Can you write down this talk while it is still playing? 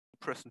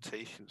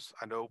presentations.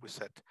 I know we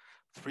said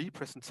 3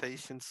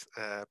 presentations,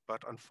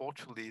 but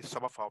unfortunately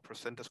some of our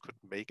presenters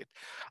couldn't make it.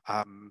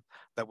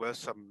 There were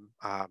some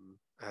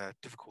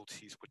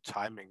difficulties with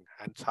timing,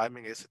 and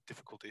timing is a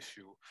difficult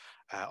issue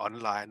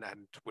online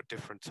and with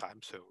different time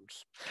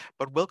zones.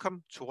 But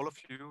welcome to all of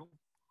you,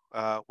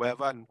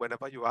 wherever and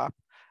whenever you are,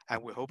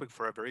 and we're hoping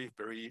for a very,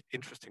 very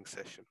interesting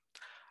session.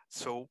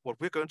 So what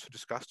we're going to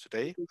discuss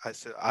today,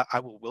 I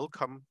will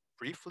welcome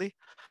briefly,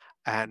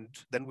 and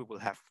then we will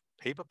have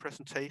paper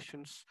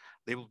presentations.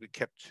 They will be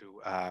kept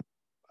to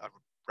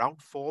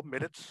around 4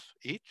 minutes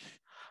each.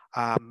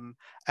 And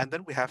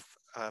then we have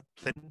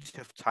plenty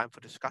of time for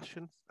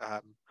discussion,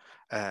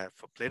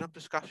 for plenum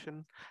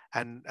discussion.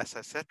 And as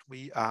I said,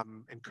 we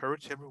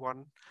encourage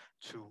everyone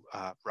to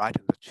write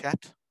in the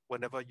chat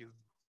whenever you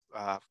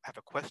have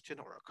a question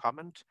or a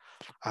comment.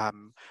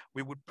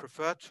 We would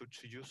prefer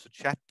to use the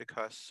chat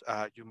because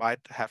you might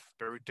have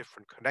very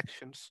different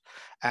connections.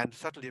 And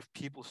certainly if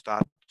people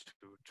start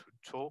to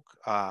talk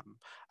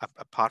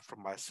apart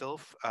from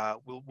myself,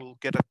 we'll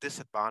get a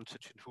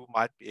disadvantage in who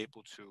might be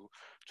able to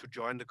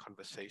join the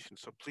conversation.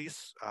 So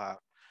please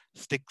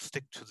stick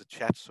to the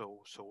chat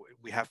so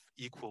we have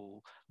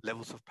equal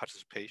levels of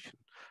participation.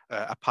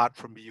 Apart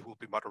from me, who will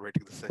be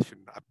moderating the session,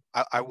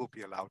 I will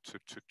be allowed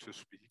to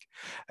speak,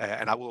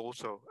 and I will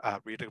also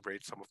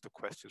reiterate some of the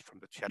questions from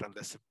the chat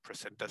unless the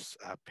presenters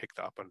picked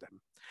up on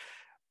them.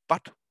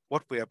 But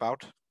what we're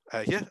about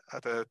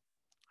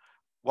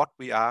what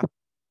we are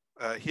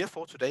here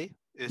for today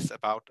is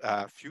about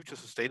future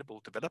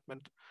sustainable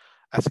development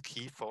as a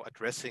key for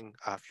addressing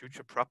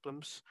future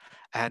problems,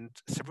 and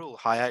several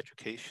higher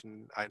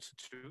education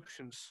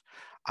institutions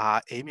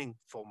are aiming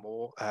for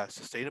more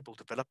sustainable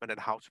development and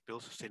how to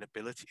build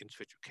sustainability into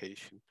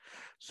education.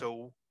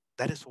 So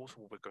that is also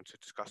what we're going to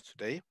discuss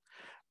today,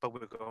 but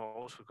we're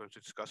also going to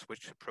discuss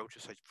which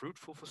approaches are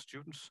fruitful for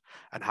students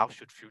and how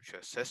should future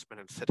assessment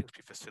and settings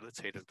be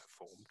facilitated and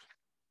performed.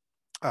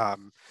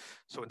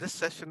 So in this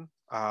session,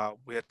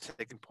 we are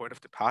taking point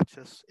of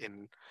departures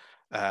in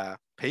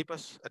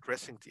papers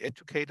addressing the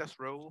educator's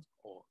role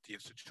or the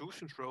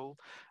institution's role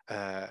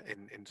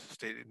in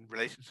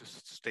relation to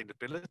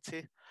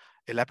sustainability,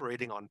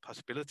 elaborating on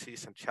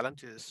possibilities and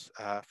challenges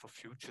for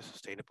future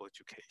sustainable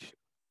education.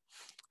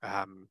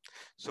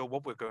 So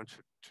what we're going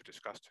to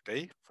discuss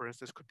today, for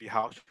instance, could be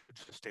how should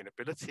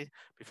sustainability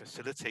be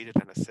facilitated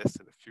and assessed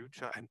in the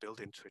future and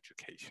built into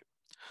education.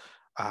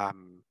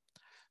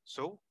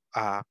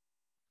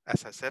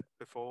 As I said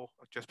before,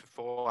 just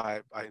before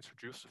I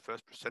introduce the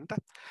first presenter,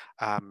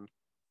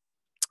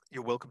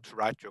 you're welcome to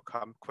write your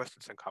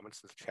questions and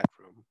comments in the chat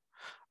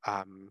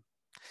room.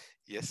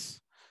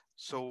 Yes,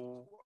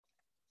 so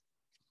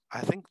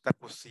I think that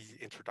was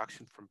the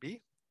introduction from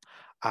me.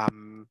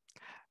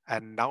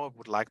 And now I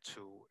would like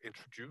to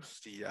introduce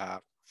the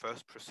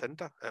first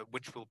presenter,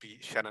 which will be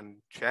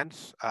Shannon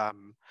Chance,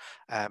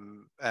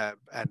 and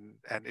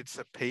it's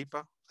a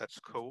paper that's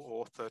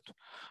co-authored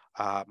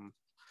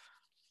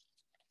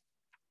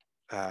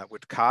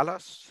with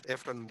Carlos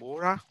Efron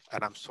Mora,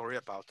 and I'm sorry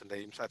about the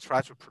names. I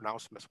try to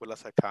pronounce them as well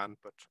as I can,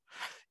 but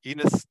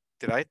Ines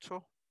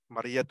Direito,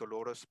 Maria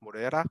Dolores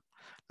Morera,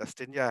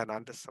 Lastinia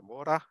Hernandez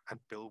Zamora, and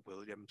Bill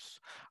Williams.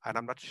 And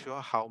I'm not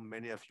sure how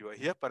many of you are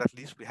here, but at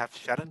least we have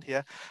Shannon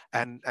here.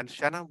 And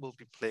Shannon will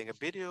be playing a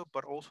video,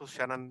 but also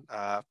Shannon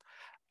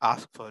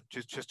asked for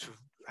just to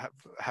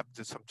have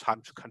some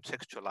time to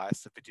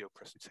contextualize the video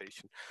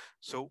presentation.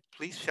 So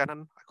please,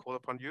 Shannon, I call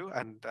upon you,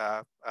 and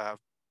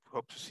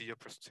hope to see your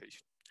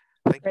presentation.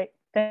 Thank you. Great,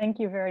 thank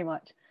you very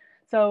much.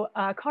 So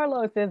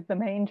Carlos is the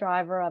main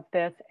driver of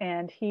this,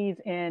 and he's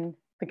in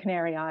the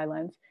Canary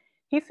Islands.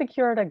 He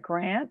secured a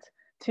grant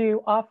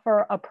to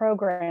offer a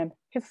program.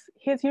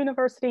 His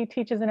university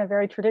teaches in a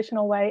very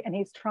traditional way, and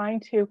he's trying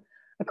to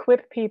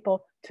equip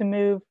people to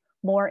move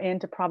more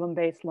into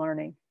problem-based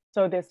learning.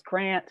 So this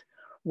grant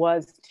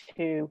was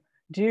to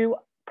do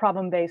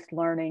problem-based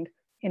learning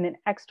in an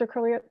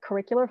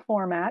extracurricular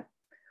format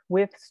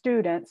with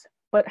students,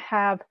 but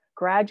have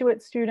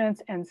graduate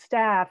students and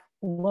staff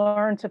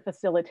learn to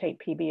facilitate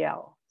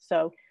PBL.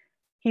 So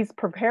he's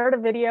prepared a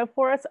video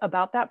for us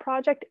about that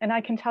project, and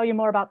I can tell you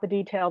more about the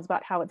details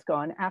about how it's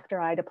going after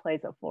Ida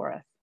plays it for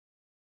us.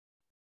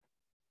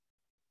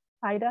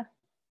 Ida?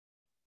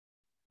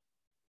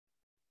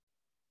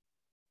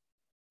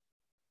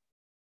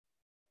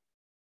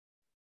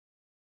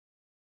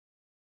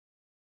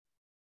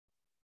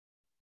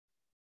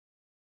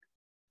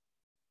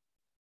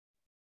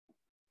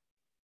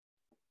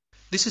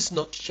 This is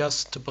not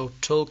just about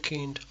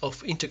talking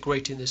of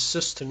integrating the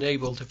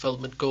Sustainable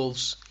Development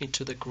Goals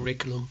into the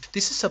curriculum.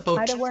 This is about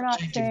Ida, we're not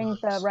seeing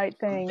the right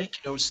thing.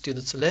 Making our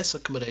students less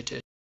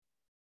accommodated.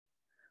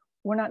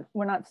 We're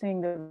not seeing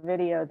the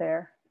video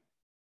there.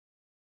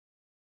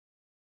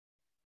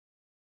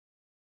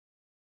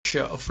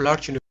 Of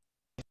large universities.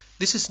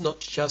 This is not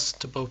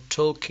just about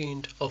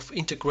talking of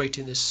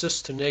integrating the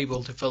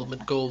Sustainable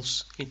Development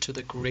Goals into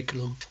the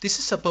curriculum. This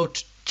is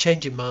about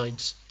changing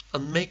minds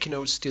and making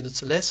our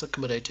students less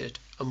accommodated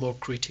and more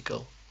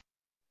critical.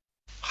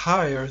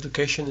 Higher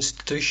education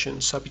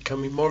institutions are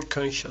becoming more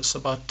conscious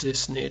about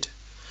this need,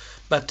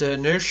 but the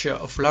inertia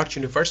of large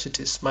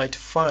universities might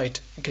fight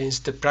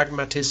against the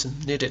pragmatism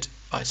needed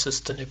by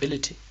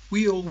sustainability.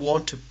 We all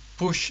want to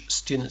push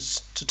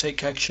students to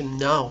take action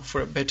now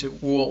for a better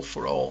world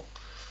for all,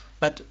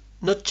 but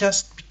not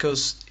just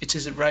because it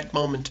is the right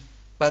moment,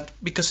 but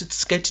because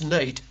it's getting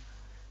late.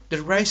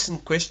 The rising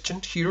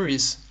question here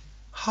is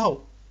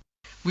how?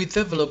 We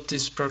developed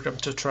this program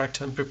to attract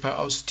and prepare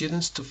our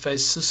students to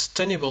face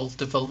sustainable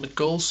development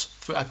goals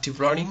through active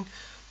learning,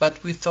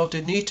 but without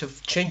the need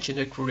of changing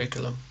the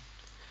curriculum.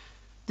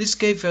 This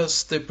gave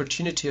us the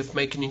opportunity of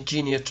making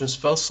engineering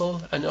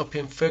transversal and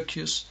open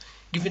focus,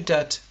 given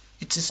that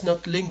it is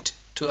not linked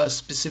to a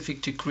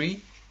specific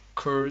degree,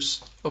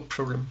 course, or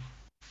problem.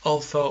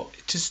 Although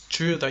it is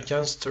true that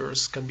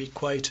youngsters can be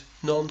quite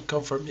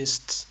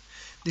non-conformists,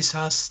 this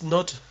has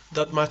not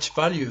that much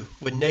value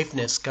when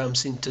naiveness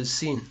comes into the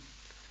scene.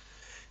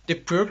 The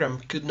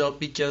program could not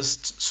be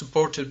just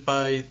supported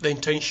by the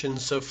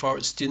intentions of our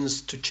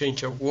students to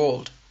change our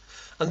world,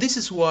 and this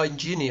is why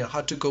Ingenia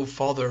had to go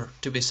further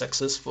to be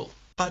successful.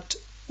 But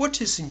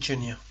what is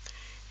Ingenia?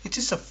 It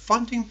is a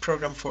funding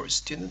program for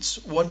students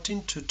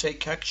wanting to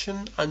take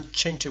action and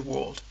change the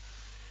world.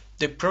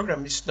 The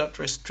program is not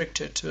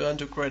restricted to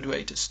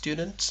undergraduate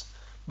students,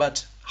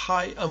 but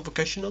high and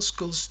vocational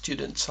school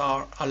students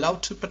are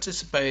allowed to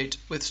participate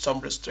with some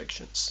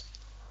restrictions.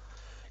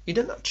 In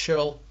a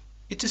nutshell,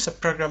 it is a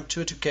program to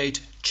educate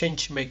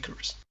change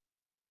makers.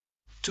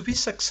 To be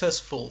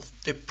successful,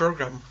 the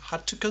program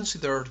had to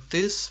consider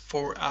these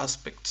four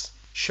aspects: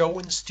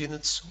 showing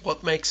students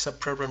what makes a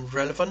problem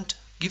relevant,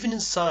 giving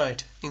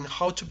insight in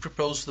how to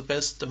propose the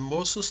best and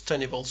most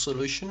sustainable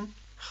solution,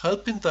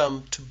 helping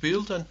them to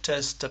build and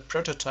test a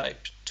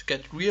prototype to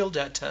get real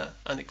data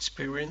and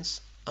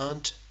experience,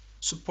 and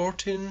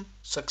supporting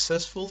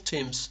successful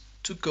teams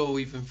to go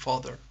even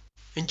further.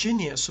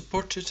 Ingenia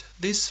supported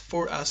these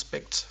four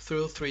aspects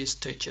through three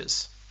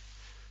stages.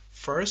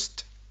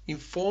 First,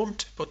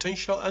 informed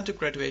potential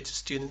undergraduate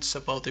students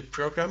about the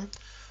program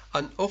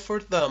and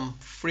offered them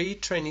free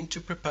training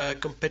to prepare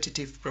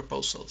competitive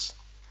proposals.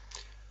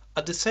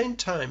 At the same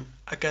time,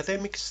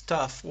 academic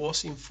staff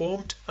was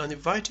informed and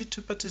invited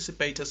to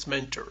participate as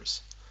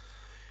mentors.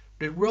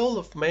 The role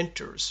of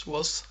mentors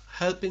was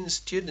helping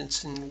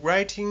students in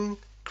writing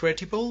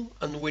credible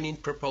and winning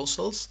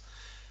proposals,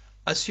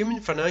 assuming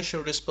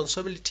financial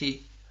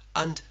responsibility,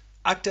 and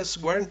act as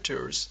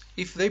guarantors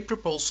if their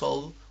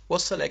proposal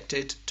was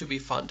selected to be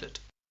funded.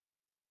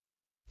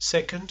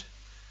 Second,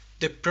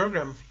 the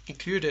program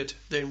included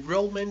the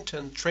enrollment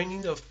and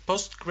training of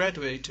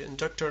postgraduate and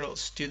doctoral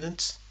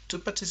students to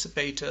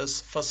participate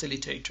as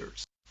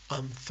facilitators.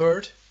 And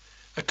third,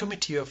 a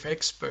committee of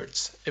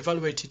experts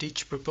evaluated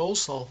each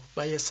proposal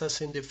by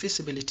assessing the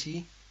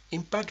feasibility,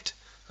 impact,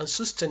 and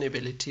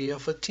sustainability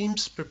of a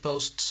team's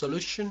proposed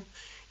solution,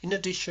 in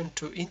addition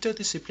to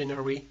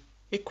interdisciplinary,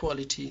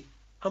 equality,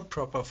 and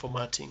proper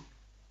formatting.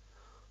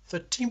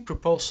 13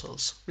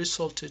 proposals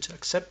resulted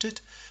accepted,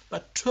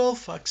 but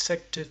 12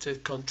 accepted the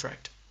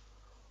contract.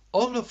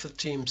 All of the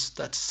teams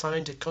that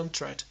signed the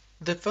contract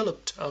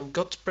developed and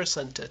got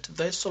presented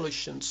their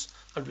solutions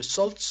and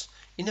results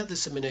in a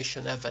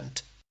dissemination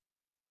event.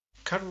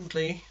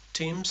 Currently,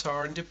 teams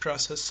are in the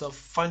process of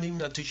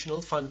finding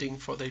additional funding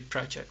for their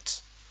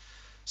projects.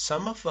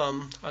 Some of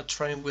them are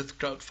trying with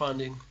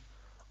crowdfunding,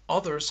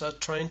 others are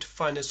trying to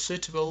find a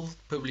suitable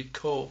public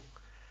call,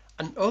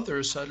 and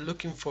others are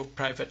looking for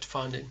private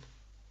funding.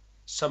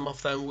 Some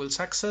of them will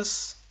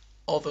succeed,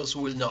 others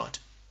will not.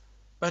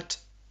 But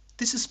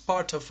this is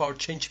part of our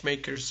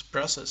changemakers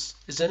process,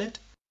 isn't it?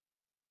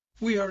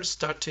 We are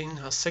starting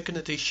a second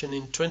edition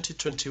in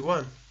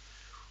 2021.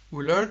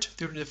 We learned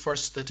during the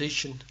first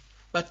edition,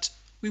 but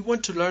we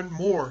want to learn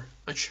more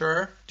and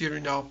share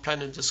during our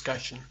planning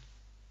discussion.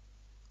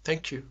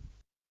 Thank you.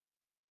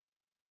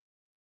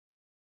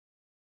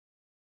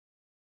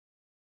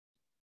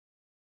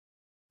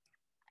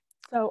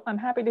 So I'm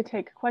happy to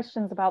take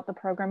questions about the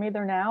program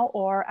either now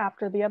or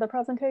after the other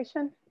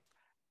presentation.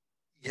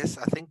 Yes,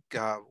 I think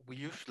we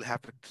usually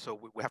have it,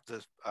 so we have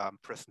the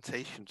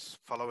presentations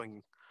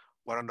following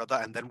one another,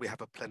 and then we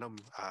have a plenum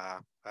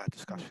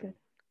discussion.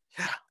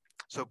 Yeah.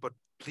 So, but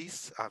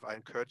please, I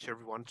encourage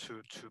everyone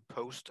to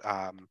post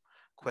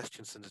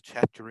questions in the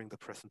chat during the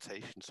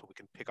presentation, so we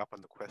can pick up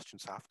on the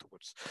questions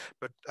afterwards.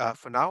 But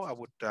for now, I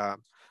would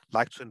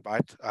like to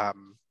invite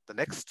the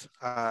next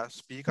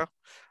speaker,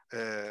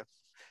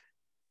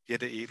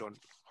 Jette Elund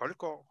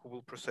Holgaard, who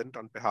will present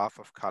on behalf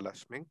of Carla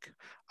Schmink,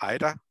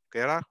 Ida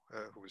Guerra,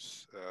 who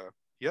is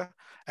here,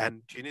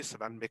 and Ginny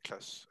Savan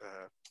Miklas,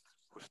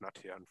 who's not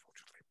here,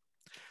 unfortunately.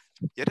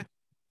 Jette?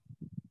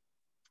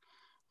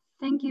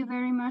 Thank you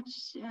very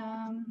much,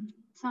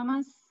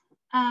 Thomas.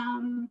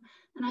 And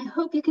I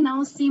hope you can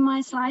all see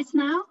my slides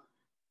now.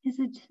 Is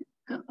it?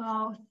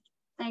 Oh,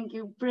 thank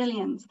you.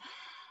 Brilliant.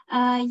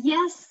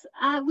 Yes,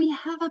 we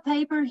have a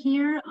paper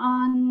here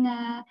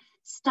on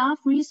staff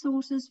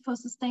resources for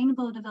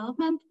sustainable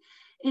development.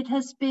 It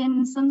has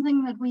been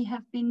something that we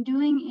have been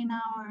doing in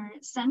our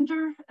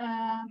center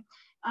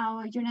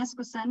our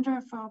UNESCO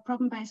Center for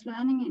Problem-Based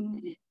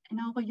Learning in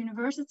Aalborg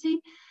University.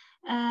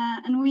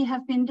 And we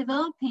have been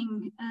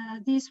developing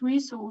these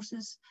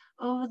resources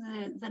over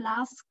the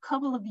last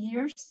couple of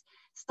years,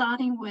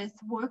 starting with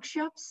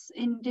workshops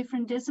in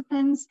different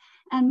disciplines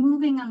and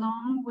moving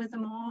along with a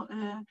more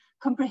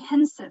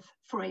comprehensive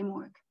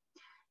framework.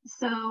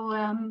 So,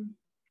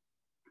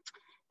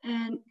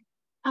 and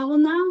I will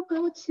now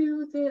go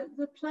to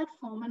the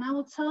platform, and I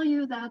will tell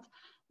you that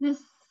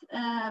this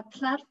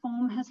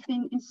platform has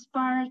been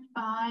inspired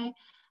by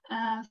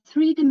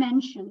 3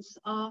 dimensions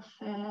of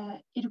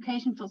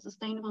Education for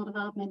Sustainable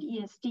Development,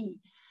 ESD.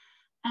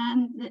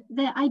 And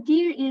the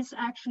idea is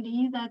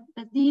actually that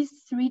these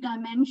 3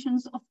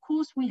 dimensions, of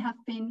course, we have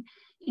been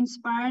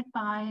inspired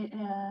by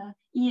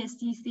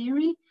ESD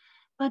theory,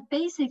 but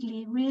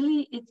basically,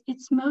 really,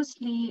 it's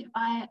mostly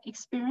by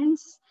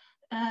experience.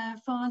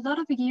 For a lot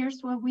of years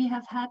where we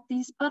have had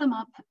these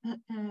bottom-up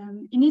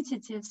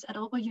initiatives at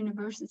Aalborg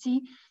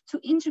University to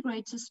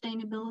integrate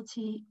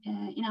sustainability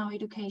in our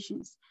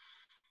educations.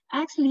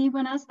 Actually,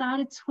 when I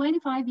started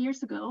 25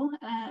 years ago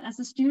as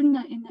a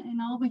student in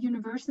Aalborg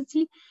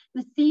University,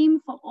 the theme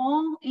for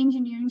all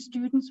engineering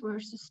students were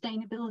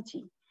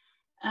sustainability.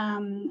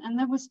 And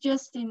that was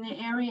just in the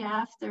area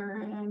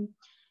after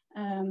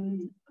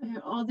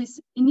all this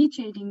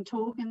initiating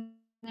talk, and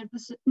it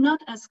was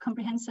not as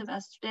comprehensive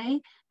as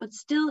today, but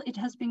still it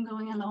has been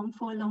going along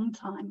for a long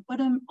time, but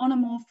on a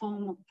more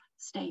formal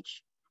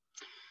stage.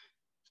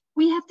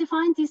 We have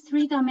defined these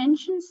 3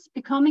 dimensions: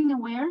 becoming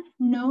aware,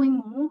 knowing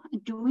more,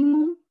 and doing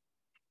more.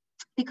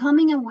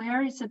 Becoming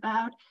aware is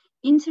about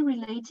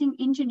interrelating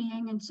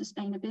engineering and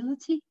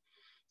sustainability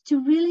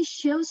to really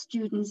show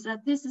students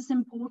that this is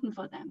important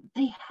for them.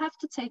 They have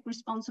to take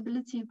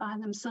responsibility by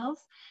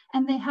themselves,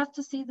 and they have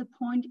to see the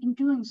point in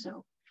doing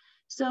so.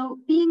 So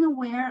being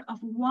aware of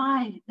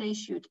why they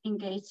should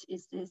engage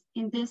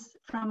in this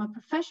from a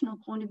professional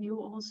point of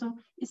view also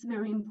is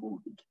very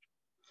important.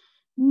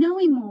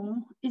 Knowing more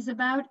is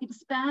about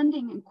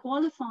expanding and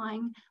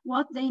qualifying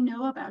what they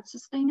know about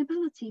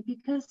sustainability,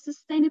 because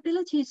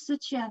sustainability is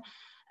such a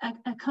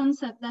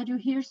concept that you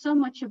hear so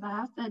much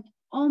about that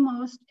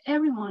almost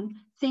everyone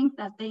think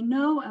that they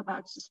know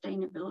about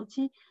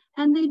sustainability,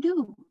 and they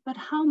do, but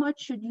how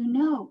much should you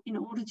know in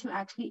order to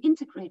actually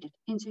integrate it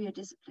into your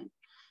discipline?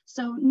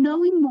 So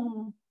knowing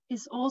more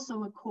is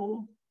also a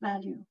core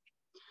value.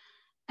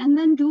 And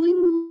then doing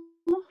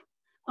more,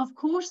 of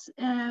course,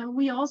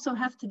 we also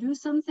have to do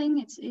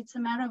something. It's a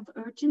matter of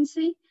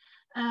urgency.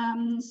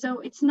 So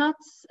it's not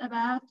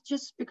about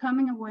just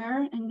becoming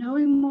aware and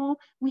knowing more.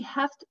 We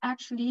have to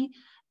actually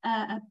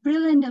a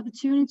brilliant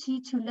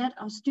opportunity to let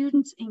our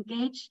students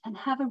engage and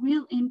have a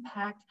real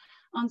impact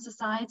on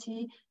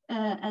society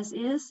as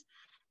is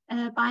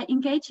by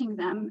engaging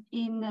them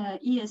in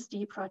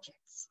ESD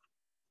projects.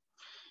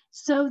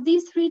 So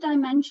these 3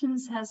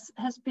 dimensions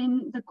has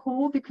been the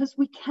core, because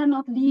we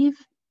cannot leave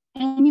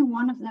any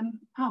one of them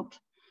out.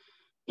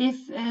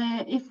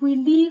 If we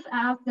leave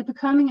out the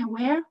becoming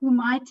aware, we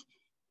might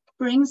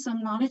bring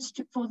some knowledge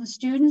for the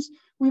students.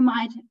 We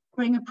might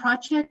bring a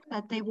project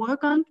that they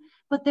work on,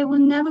 but they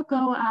will never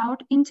go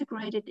out,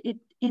 integrated it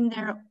in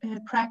their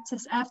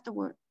practice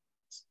afterwards.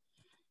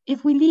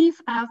 If we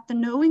leave out the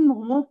knowing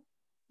more,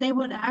 they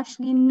would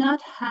actually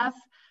not have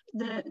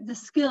the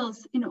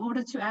skills in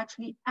order to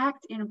actually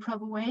act in a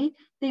proper way.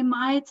 They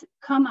might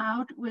come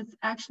out with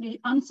actually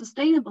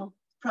unsustainable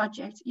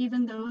projects,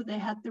 even though they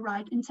had the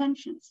right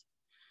intentions.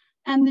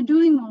 And the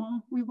doing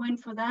more, we went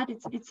for that.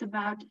 It's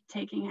about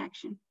taking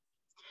action.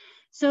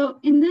 So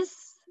in this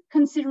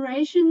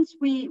considerations,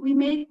 we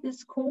made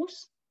this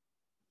course,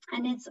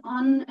 and it's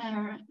on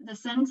the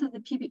center, the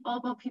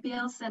Aalborg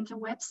PBL Center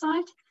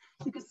website.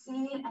 You can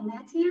see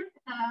Annette here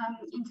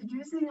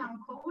introducing our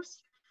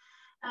course.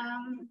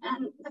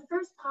 And the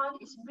first part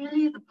is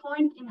really the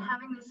point in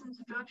having this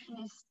introduction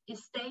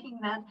is stating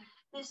that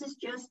this is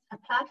just a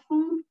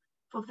platform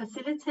for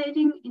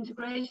facilitating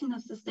integration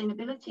of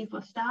sustainability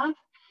for staff.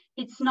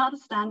 It's not a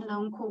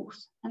standalone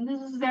course. And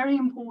this is very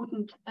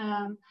important,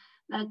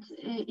 that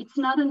it's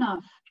not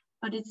enough,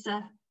 but it's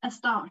a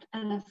start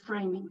and a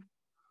framing.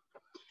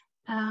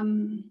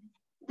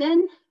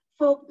 Then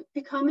for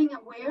becoming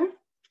aware,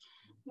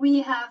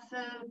 we have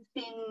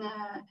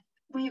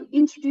we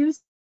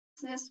introduced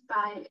this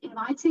by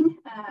inviting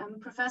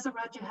Professor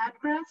Roger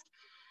Hadcraft,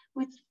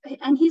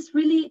 and he's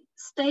really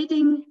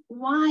stating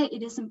why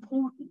it is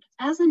important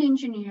as an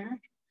engineer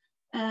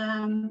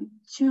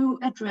to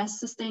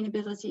address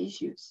sustainability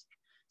issues.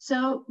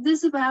 So this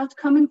is about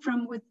coming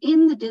from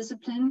within the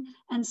discipline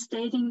and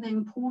stating the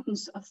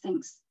importance of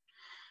things.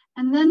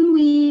 And then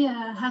we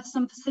have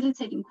some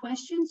facilitating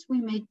questions.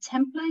 We made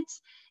templates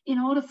in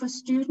order for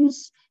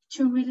students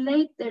to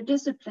relate their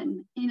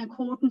discipline in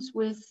accordance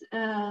with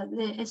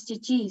the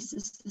SDGs, the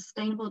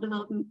Sustainable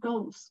Development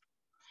Goals.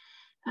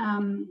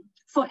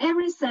 For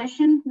every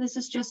session, this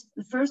is just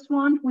the first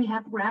one, we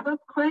have wrap-up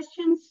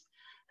questions,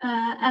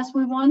 as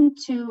we want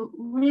to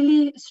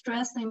really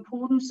stress the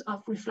importance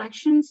of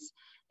reflections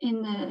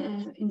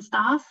in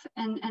staff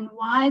and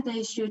why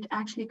they should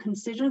actually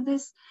consider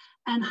this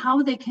and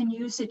how they can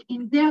use it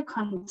in their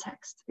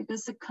context,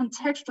 because the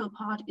contextual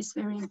part is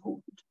very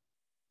important.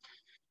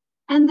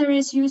 And there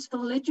is useful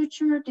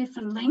literature,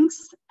 different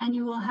links, and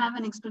you will have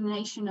an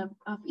explanation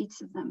of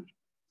each of them.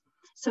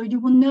 So you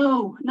will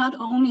know not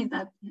only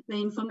that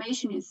the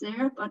information is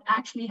there, but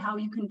actually how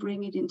you can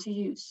bring it into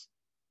use.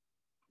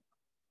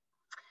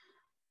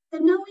 The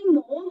knowing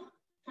more,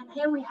 and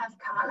here we have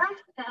Carla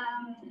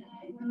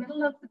in the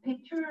middle of the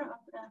picture,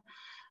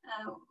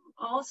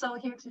 also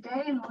here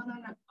today, and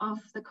one of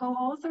the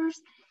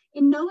co-authors.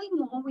 In knowing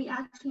more, we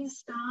actually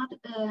start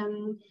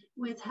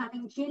with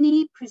having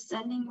Ginny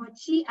presenting what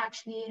she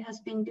actually has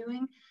been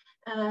doing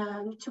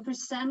to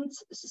present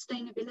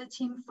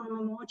sustainability from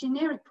a more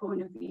generic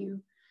point of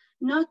view,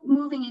 not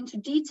moving into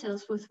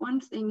details with one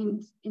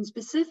thing in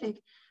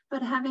specific,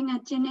 but having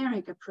a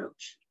generic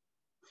approach.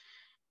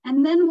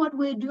 And then what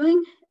we're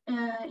doing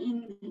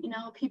in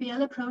our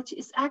PBL approach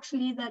is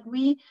actually that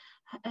we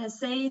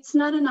say it's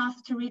not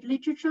enough to read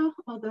literature,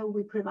 although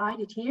we provide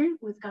it here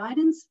with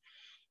guidance.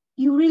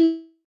 You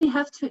really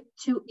have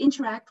to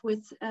interact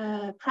with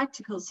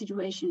practical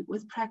situation,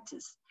 with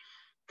practice.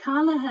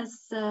 Carla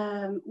has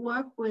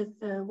worked with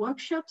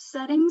workshop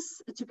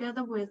settings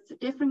together with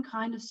different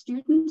kind of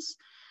students,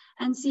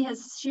 and she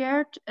has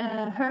shared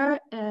her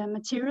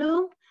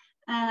material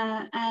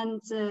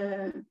and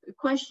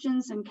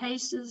questions and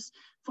cases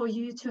for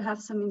you to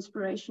have some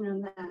inspiration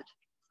on that.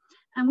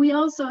 And we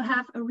also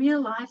have a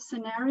real life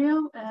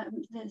scenario,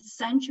 the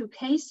Sancho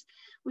case,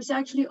 which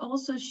actually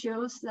also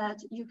shows that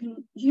you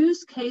can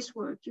use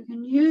casework, you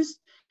can use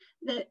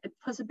the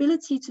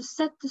possibility to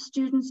set the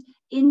students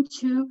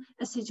into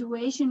a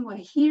situation where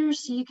he or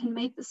she can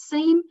make the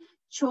same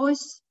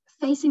choice,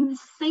 facing the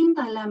same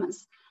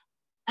dilemmas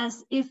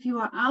as if you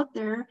are out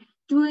there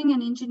doing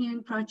an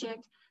engineering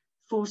project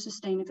for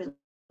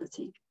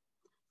sustainability.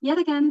 Yet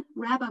again,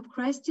 wrap up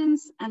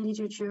questions and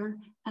literature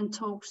and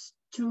talks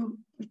to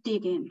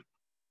dig in.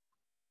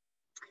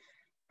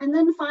 And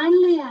then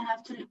finally, I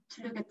have to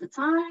look at the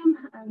time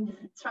and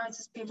try to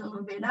speed a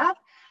little bit up.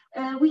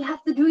 We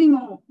have to do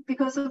more,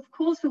 because of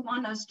course we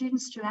want our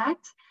students to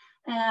act.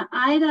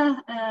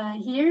 Ida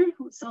here,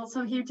 who's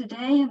also here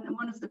today, and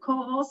one of the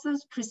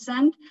co-authors,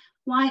 present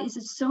why is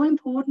it so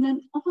important,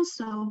 and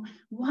also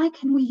why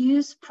can we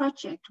use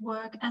project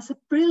work as a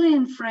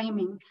brilliant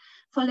framing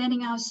for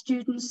letting our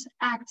students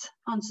act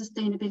on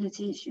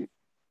sustainability issues.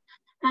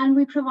 And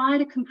we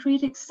provide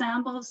concrete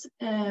examples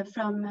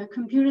from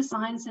computer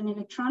science and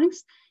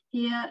electronics.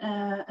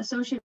 Here,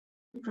 Associate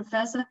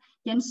Professor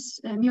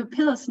Jens Mjø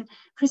Pedersen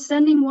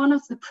presenting one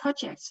of the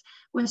projects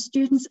where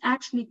students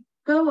actually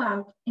go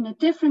out in a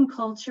different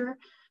culture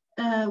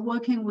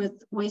working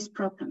with waste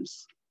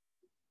problems.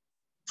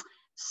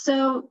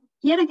 So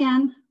yet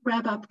again,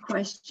 wrap up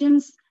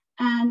questions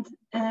and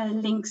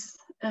links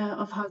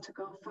of how to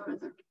go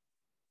further.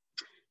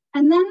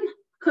 And then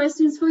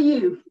questions for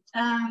you.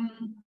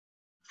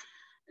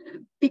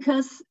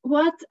 Because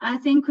what I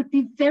think could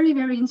be very,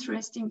 very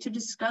interesting to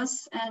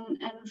discuss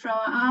and from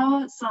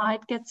our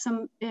side get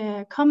some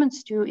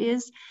comments to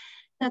is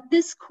that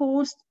this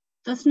course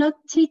does not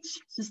teach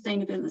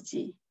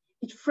sustainability.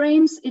 It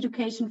frames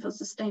education for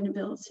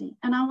sustainability.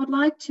 And I would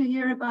like to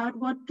hear about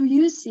what do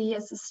you see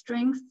as the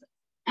strengths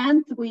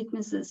and the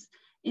weaknesses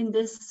in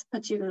this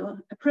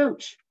particular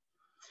approach.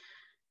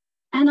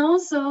 And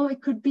also,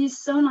 it could be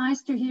so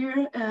nice to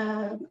hear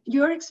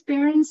your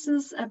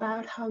experiences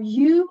about how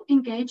you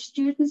engage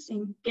students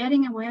in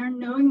getting aware,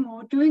 knowing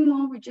more, doing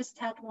more. We just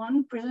had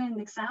one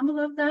brilliant example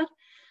of that,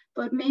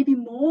 but maybe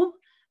more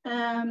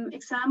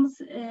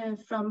examples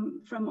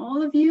from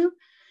all of you.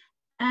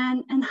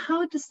 And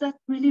how does that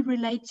really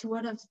relate to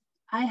what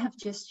I have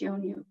just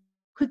shown you?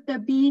 Could there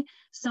be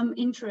some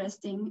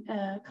interesting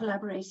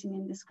collaboration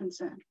in this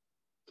concern?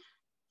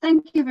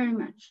 Thank you very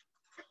much.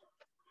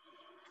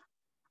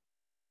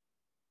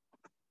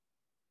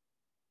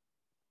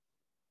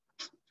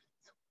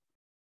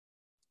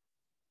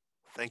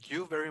 Thank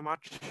you very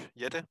much,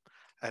 Jette,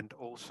 and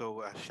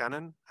also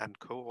Shannon and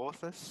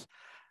co-authors.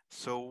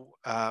 So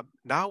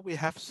now we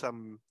have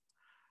some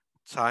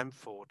time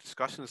for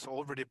discussion. There's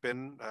already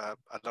been a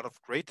lot of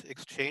great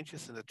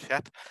exchanges in the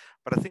chat,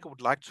 but I think I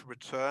would like to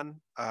return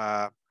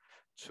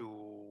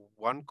to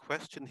one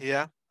question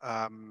here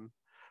from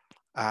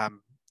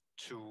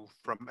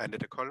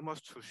Annette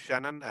Kolmos to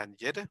Shannon and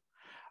Jette.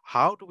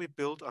 How do we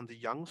build on the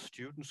young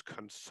students'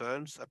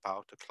 concerns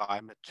about the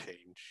climate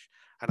change?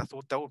 And I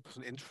thought that would be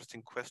an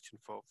interesting question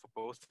for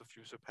both of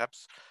you. So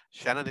perhaps,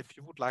 Shannon, if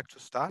you would like to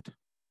start.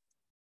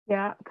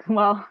 Yeah,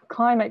 well,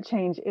 climate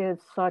change is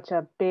such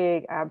a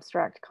big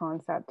abstract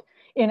concept.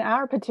 In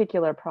our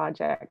particular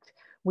project,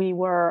 we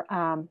were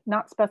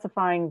not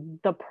specifying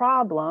the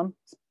problem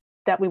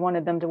that we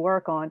wanted them to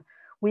work on.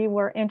 We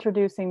were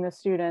introducing the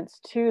students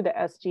to the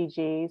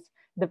SDGs,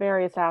 the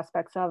various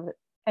aspects of it,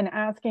 and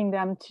asking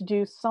them to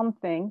do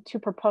something, to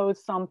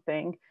propose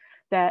something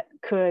that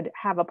could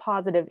have a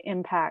positive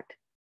impact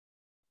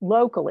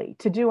locally,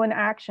 to do an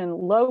action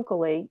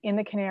locally in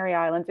the Canary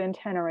Islands, in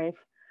Tenerife,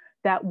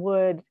 that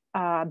would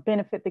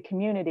benefit the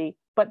community,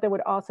 but that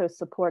would also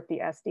support the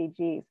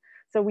SDGs.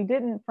 So we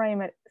didn't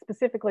frame it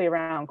specifically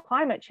around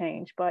climate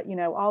change, but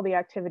all the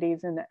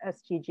activities in the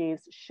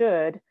SDGs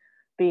should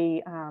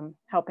be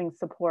helping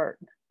support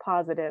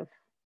positive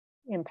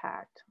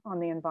impact on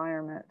the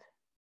environment.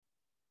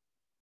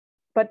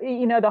 But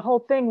the whole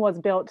thing was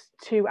built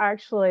to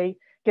actually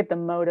get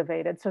them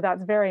motivated. So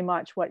that's very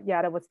much what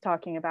Yada was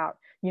talking about,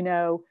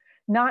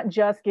 not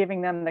just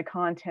giving them the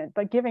content,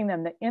 but giving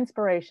them the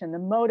inspiration, the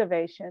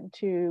motivation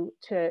to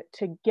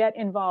get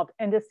involved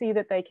and to see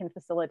that they can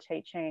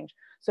facilitate change.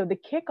 So the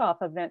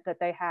kickoff event that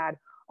they had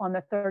on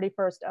the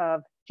 31st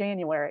of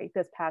January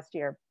this past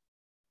year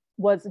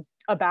was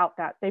about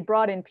that. They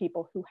brought in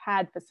people who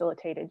had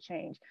facilitated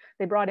change.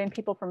 They brought in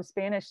people from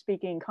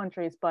Spanish-speaking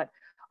countries, but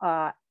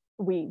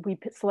we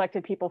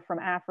selected people from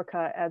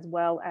Africa as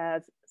well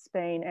as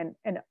Spain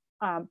and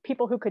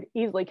people who could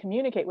easily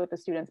communicate with the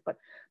students. But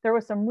there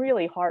were some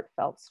really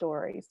heartfelt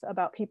stories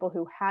about people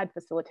who had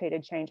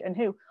facilitated change and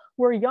who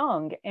were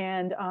young,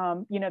 and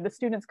the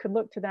students could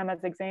look to them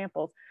as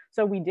examples.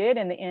 So we did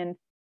in the end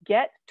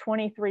get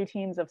 23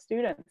 teams of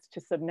students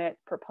to submit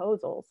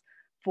proposals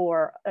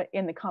for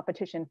in the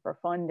competition for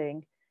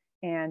funding,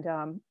 and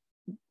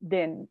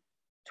then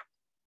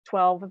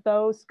 12 of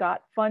those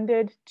got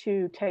funded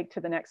to take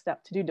to the next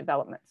step to do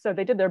development. So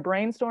they did their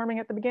brainstorming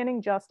at the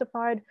beginning,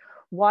 justified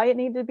why it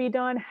needed to be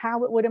done,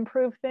 how it would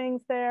improve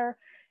things there,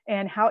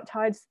 and how it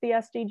ties to the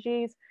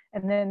SDGs.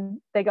 And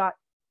then they got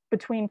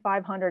between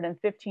 500 and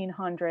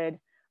 1,500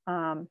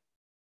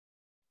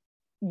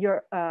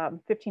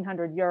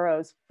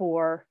 euros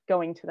for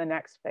going to the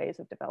next phase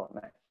of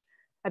development.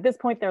 At this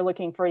point, they're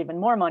looking for even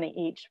more money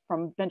each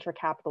from venture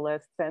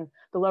capitalists and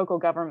the local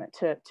government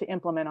to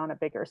implement on a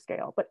bigger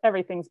scale. But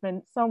everything's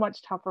been so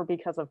much tougher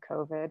because of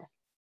COVID.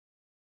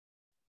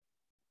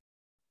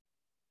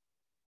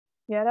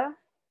 Yetta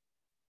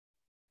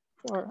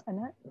or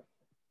Annette?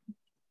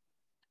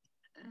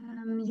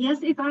 Yes,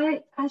 if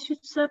I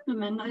should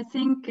supplement, I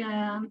think,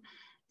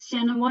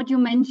 Shannon, what you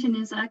mentioned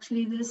is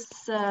actually this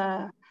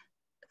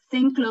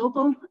think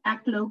global,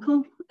 act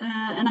local.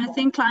 And I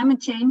think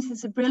climate change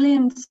is a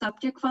brilliant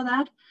subject for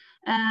that.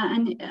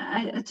 And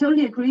I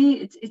totally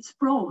agree, it's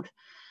broad.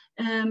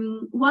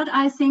 What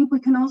I think we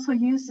can also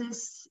use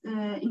is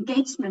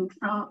engagement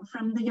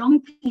from the young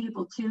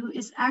people too,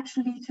 is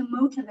actually to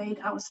motivate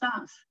our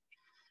staff.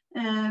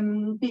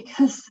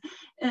 Because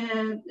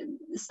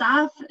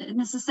staff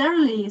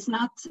necessarily is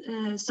not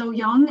so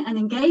young and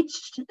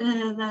engaged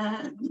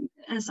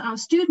as our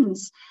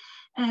students.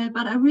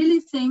 But I really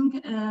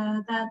think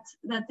that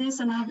this,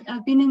 and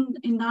I've been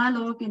in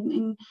dialogue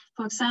in,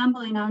 for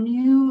example, in our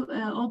new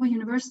Aalborg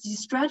University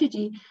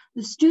strategy,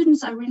 the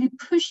students are really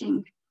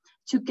pushing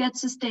to get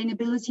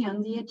sustainability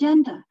on the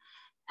agenda.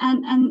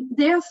 And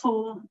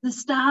therefore, the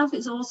staff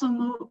is also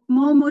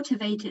more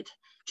motivated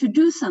to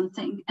do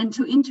something and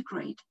to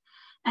integrate.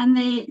 And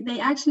they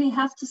actually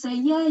have to say,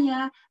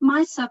 yeah,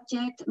 my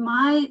subject,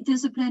 my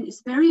discipline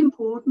is very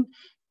important,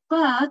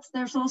 but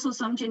there's also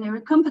some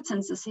generic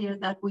competences here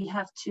that we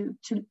have to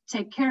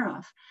take care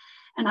of.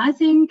 And I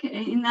think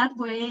in that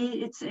way,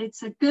 it's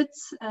a good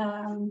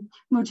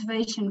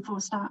motivation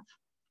for staff.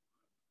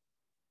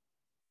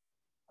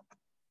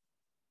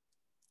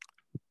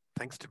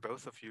 Thanks to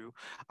both of you.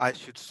 I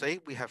should say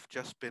we have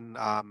just been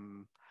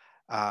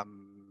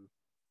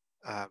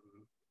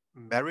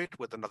married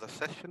with another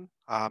session.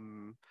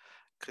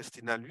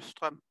 Christina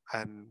Nyström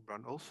and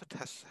Ron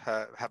Olseth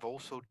have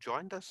also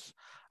joined us.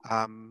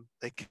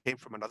 They came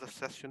from another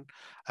session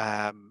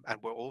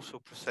and were also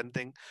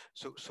presenting.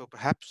 So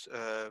perhaps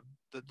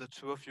the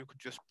two of you could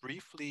just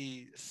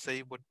briefly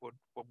say what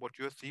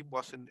your theme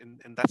was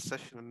in that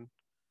session.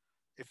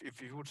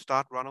 If you would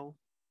start, Ronald.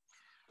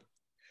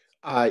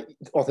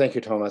 Well, thank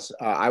you, Thomas.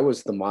 I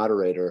was the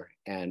moderator,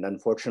 and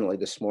unfortunately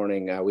this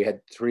morning we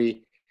had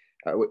three.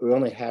 We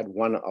only had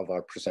one of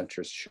our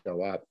presenters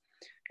show up,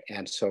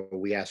 and so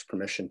we asked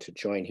permission to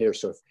join here.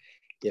 So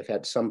if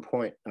at some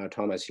point,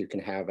 Thomas, you can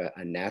have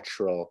a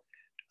natural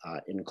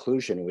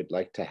inclusion, we'd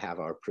like to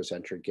have our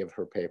presenter give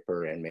her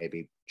paper and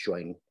maybe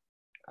join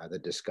the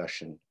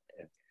discussion.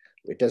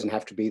 It doesn't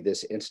have to be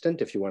this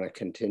instant. If you want to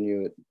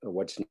continue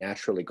what's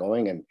naturally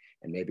going and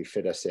maybe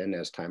fit us in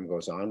as time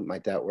goes on,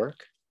 might that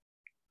work?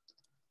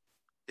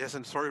 Yes,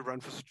 and sorry,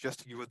 Ron, for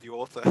suggesting you were the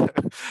author.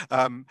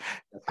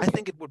 I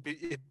think it would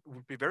be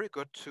very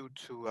good to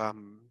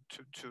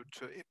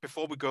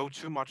before we go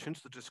too much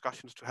into the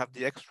discussions, to have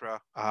the extra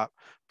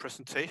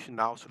presentation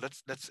now. So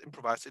let's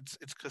improvise.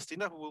 It's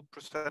Christina who will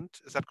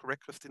present. Is that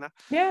correct, Christina?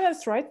 Yeah,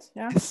 that's right.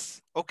 Yeah.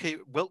 Yes. Okay.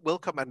 Well,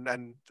 welcome,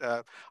 and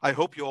I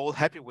hope you're all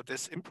happy with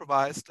this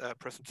improvised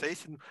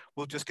presentation.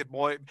 We'll just get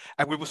more,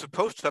 and we were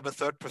supposed to have a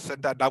third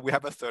presenter, and now we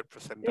have a third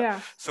presenter.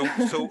 Yeah. So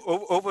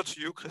over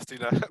to you,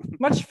 Christina.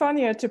 Much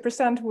funnier to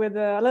present with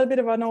a little bit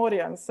of an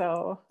audience,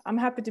 so I'm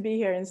happy to be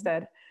here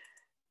instead.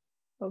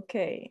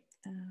 Okay.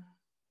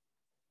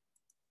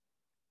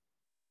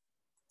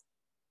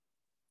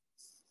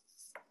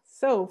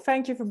 So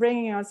thank you for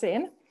bringing us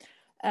in.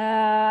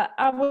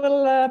 I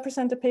will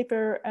present a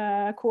paper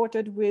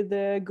quoted with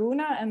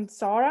Guna and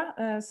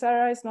Sarah.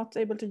 Sarah is not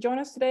able to join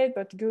us today,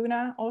 but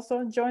Guna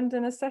also joined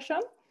in the session.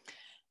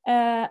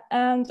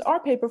 And our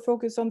paper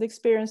focused on the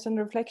experience and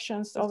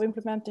reflections of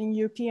implementing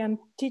European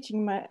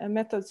teaching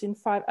methods in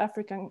 5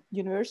 African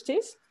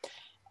universities.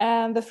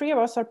 And the 3 of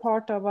us are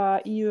part of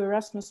a EU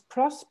Erasmus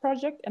Plus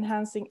project,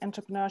 enhancing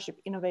entrepreneurship,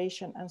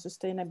 innovation, and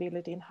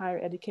sustainability in higher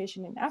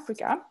education in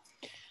Africa.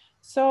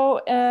 So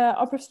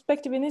our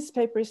perspective in this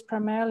paper is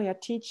primarily a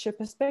teacher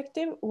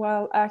perspective,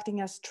 while acting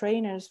as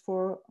trainers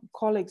for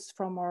colleagues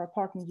from our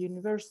partner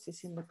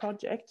universities in the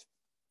project.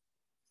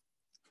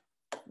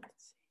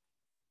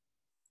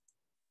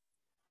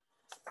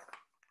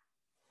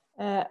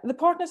 The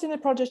partners in the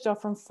project are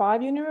from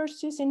 5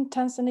 universities in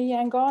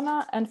Tanzania and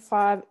Ghana and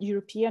 5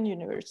 European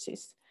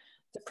universities.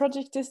 The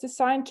project is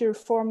designed to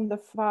reform the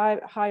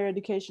 5 higher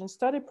education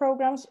study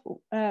programs,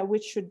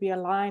 which should be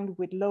aligned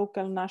with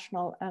local,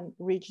 national, and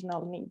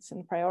regional needs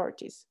and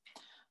priorities.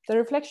 The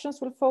reflections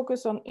will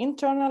focus on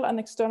internal and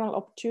external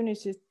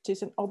opportunities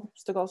and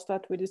obstacles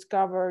that we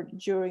discovered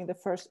during the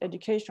first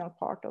educational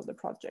part of the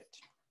project.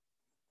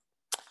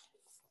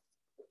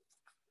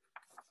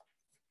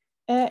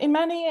 In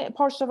many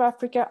parts of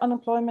Africa,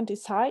 unemployment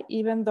is high,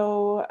 even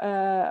though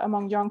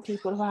among young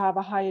people who have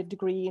a higher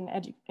degree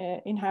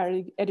in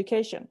higher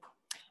education.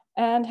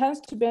 And hence,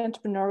 to be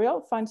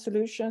entrepreneurial, find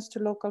solutions to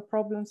local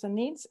problems and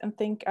needs, and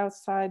think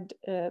outside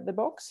the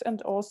box,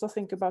 and also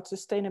think about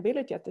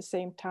sustainability at the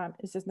same time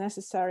is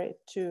necessary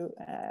to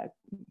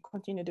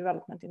continue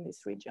development in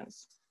these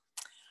regions.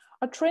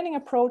 Our training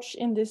approach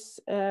in this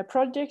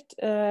project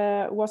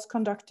was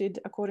conducted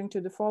according to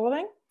the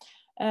following.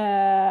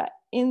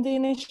 In the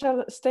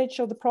initial stage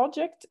of the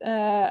project,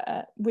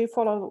 we're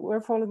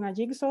following a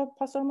jigsaw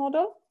puzzle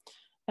model.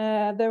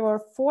 There were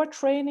 4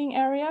 training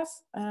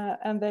areas,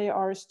 and they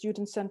are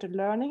student-centered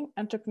learning,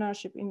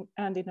 entrepreneurship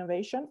and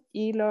innovation,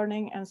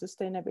 e-learning, and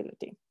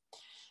sustainability.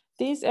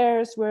 These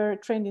areas were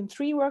trained in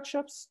 3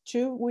 workshops,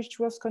 2 which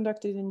was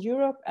conducted in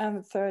Europe and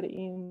the 3rd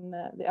in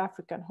the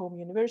African home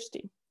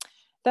university.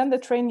 Then the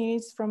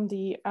trainees from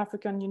the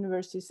African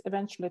universities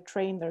eventually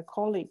trained their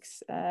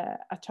colleagues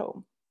at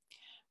home.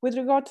 With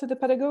regard to the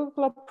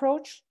pedagogical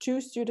approach,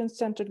 2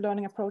 student-centered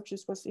learning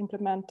approaches was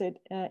implemented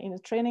in the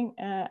training,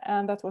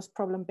 and that was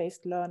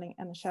problem-based learning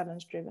and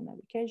challenge-driven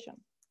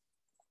education.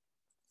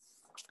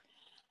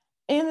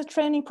 In the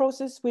training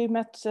process, we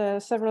met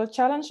several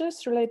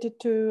challenges related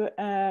to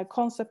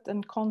concept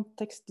and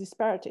context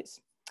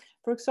disparities.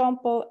 For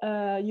example,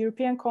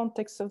 European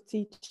context of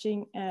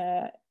teaching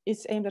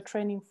is aimed at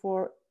training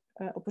for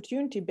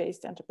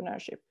opportunity-based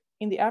entrepreneurship.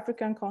 In the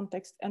African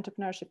context,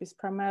 entrepreneurship is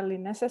primarily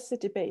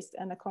necessity-based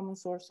and a common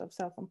source of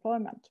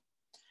self-employment.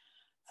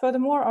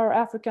 Furthermore, our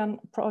African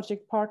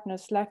project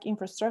partners lack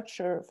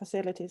infrastructure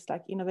facilities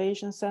like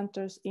innovation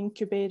centers,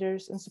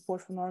 incubators, and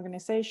support from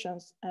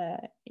organizations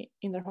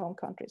in their home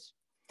countries.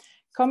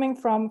 Coming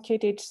from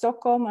KTH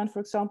Stockholm and, for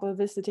example,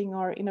 visiting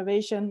our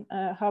innovation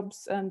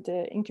hubs and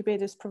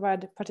incubators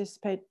provide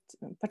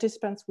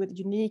participants with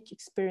unique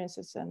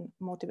experiences and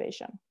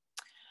motivation.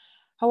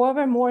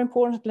 However, more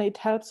importantly, it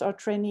helps our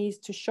trainees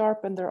to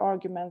sharpen their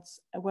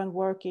arguments when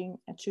working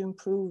to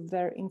improve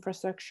their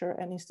infrastructure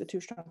and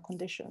institutional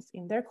conditions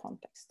in their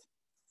context.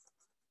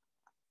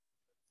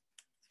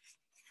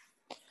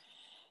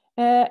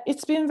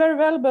 It's been very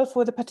valuable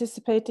for the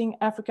participating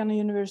African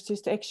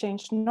universities to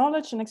exchange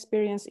knowledge and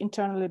experience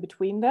internally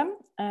between them.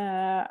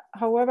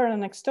 However,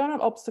 an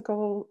external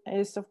obstacle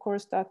is, of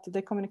course, that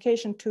the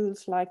communication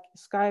tools like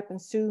Skype and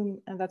Zoom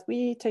and that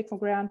we take for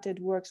granted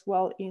works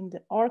well in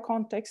our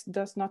context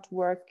does not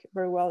work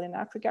very well in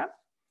Africa.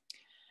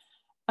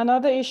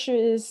 Another issue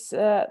is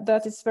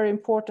that it's very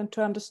important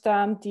to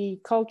understand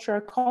the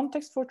cultural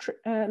context for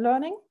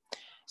learning.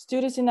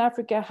 Students in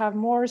Africa have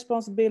more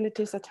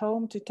responsibilities at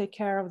home to take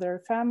care of their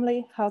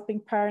family,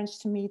 helping parents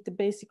to meet the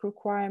basic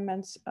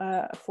requirements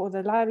for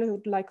their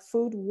livelihood like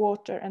food,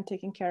 water, and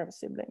taking care of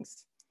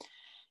siblings.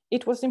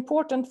 It was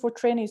important for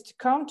trainees to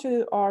come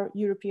to our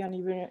European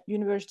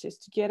universities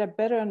to get a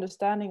better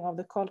understanding of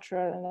the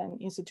cultural and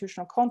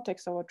institutional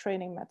context of our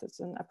training methods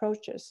and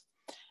approaches.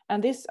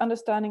 And this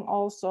understanding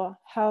also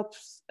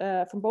helps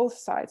from both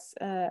sides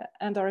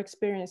and our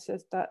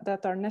experiences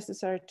that are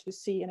necessary to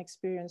see and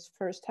experience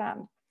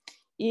firsthand,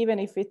 even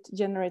if it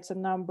generates a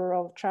number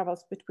of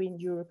travels between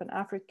Europe and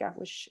Africa,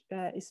 which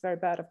is very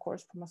bad, of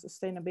course, from a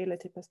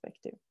sustainability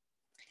perspective.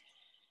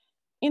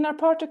 In our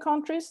partner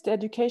countries, the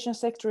education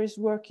sector is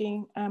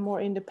working more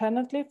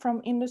independently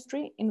from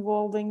industry.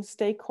 Involving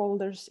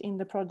stakeholders in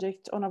the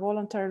project on a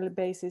voluntary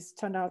basis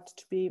turned out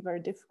to be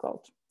very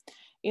difficult.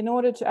 In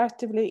order to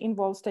actively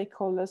involve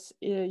stakeholders,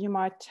 you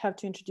might have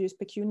to introduce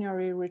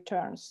pecuniary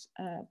returns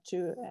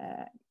to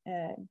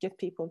get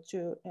people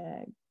to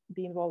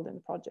be involved in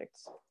the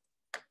projects.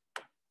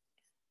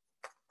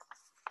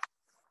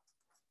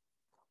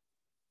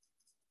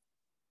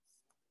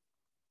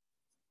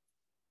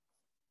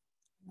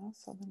 Now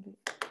suddenly,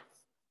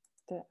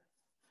 that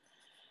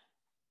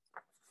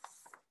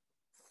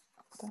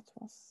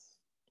was,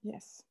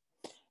 yes.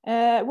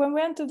 When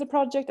we entered the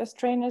project as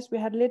trainers, we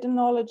had little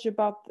knowledge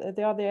about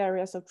the other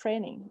areas of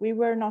training. We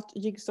were not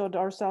jigsawed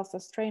ourselves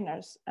as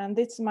trainers, and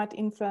this might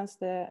influence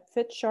the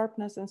fit,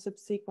 sharpness, and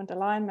subsequent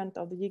alignment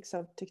of the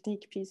jigsaw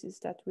technique pieces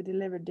that we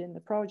delivered in the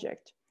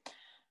project.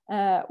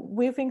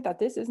 We think that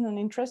this is an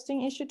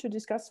interesting issue to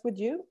discuss with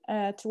you.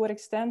 To what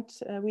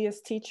extent we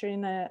as teacher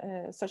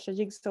in such a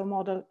jigsaw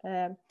model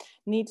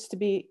needs to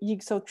be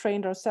jigsaw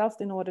trained ourselves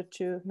in order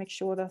to make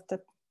sure that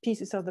the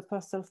pieces of the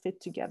puzzle fit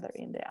together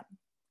in the end.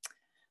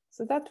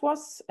 So that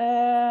was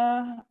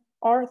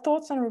our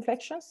thoughts and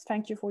reflections.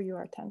 Thank you for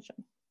your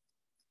attention.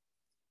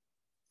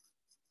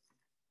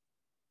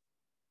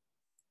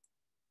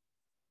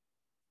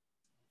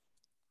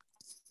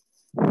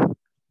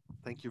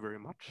 Thank you very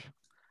much.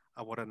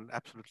 What an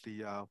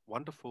absolutely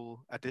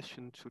wonderful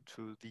addition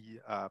to the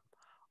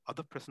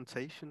other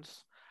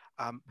presentations.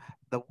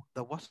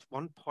 There was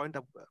one point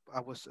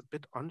I was a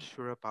bit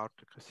unsure about,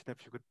 Christina,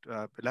 if you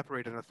could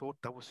elaborate, and I thought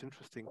that was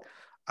interesting.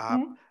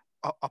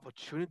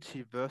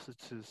 Opportunity versus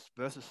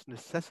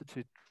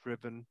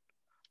necessity-driven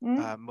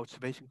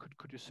motivation.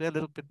 Could you say a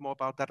little bit more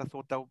about that? I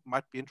thought that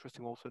might be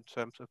interesting also in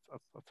terms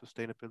of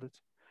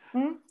sustainability.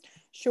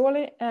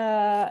 Surely.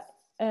 The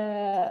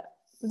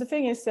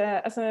thing is,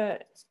 as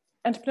an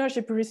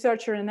entrepreneurship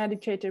researcher and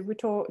educator, we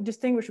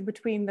distinguish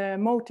between the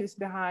motives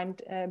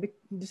behind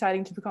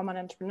deciding to become an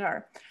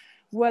entrepreneur.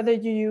 Whether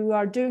you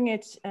are doing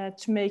it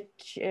to make,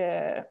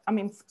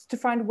 to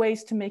find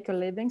ways to make a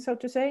living, so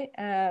to say,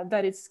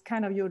 that is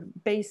kind of your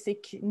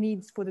basic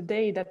needs for the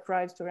day that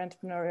drives your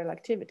entrepreneurial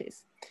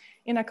activities.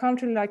 In a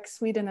country like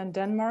Sweden and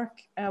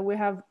Denmark, we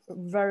have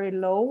very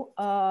low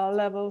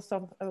levels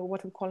of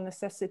what we call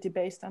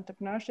necessity-based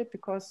entrepreneurship,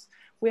 because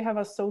we have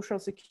a social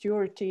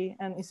security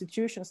and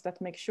institutions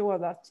that make sure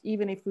that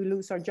even if we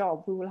lose our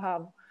job, we will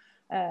have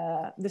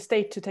the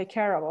state to take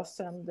care of us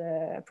and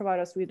provide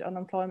us with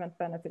unemployment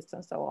benefits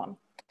and so on.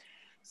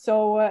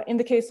 So in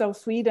the case of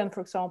Sweden,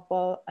 for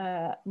example,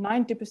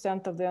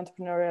 90% of the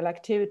entrepreneurial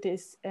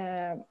activities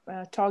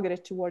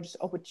targeted towards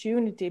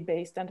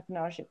opportunity-based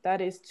entrepreneurship. That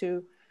is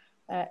to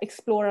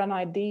explore an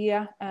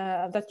idea,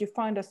 that you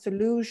find a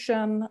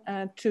solution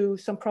to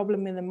some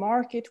problem in the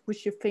market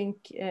which you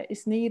think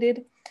is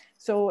needed.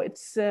 So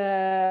it's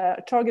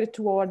targeted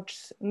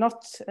towards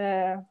not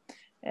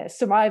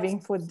surviving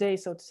for the day,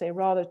 so to say,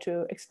 rather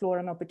to explore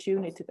an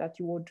opportunity that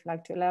you would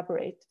like to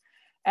elaborate.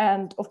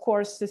 And of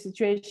course, the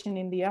situation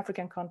in the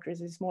African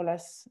countries is more or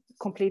less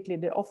completely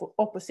the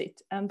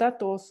opposite. And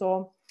that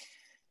also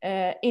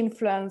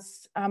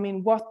influence,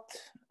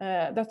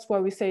 that's why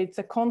we say it's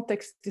a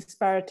context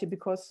disparity,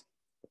 because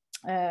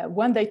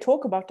when they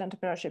talk about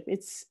entrepreneurship,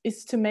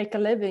 it's to make a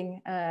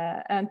living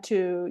and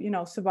to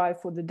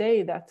survive for the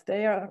day that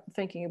they are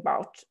thinking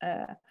about.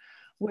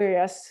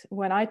 Whereas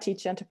when I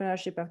teach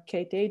entrepreneurship at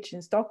KTH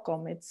in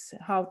Stockholm, it's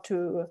how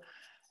to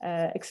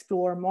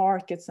explore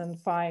markets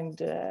and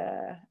find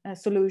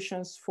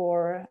solutions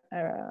for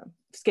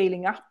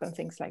scaling up and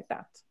things like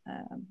that.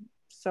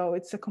 So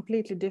it's a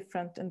completely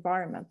different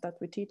environment that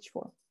we teach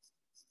for.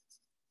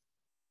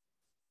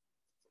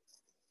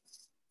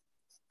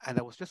 And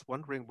I was just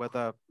wondering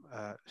whether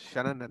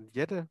Shannon and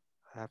Jette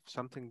have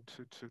something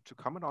to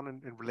comment on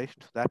in relation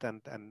to that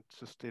and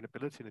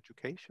sustainability in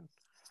education.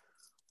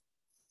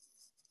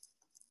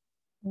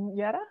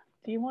 Jette,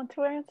 do you want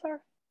to answer?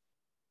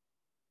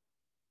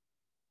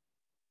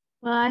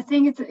 Well, I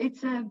think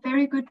it's a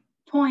very good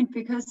point,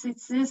 because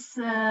it's this,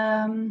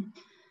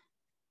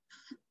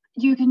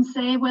 you can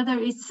say whether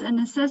it's a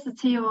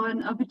necessity or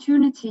an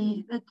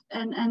opportunity, that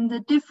and the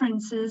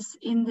differences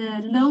in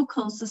the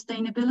local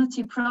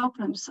sustainability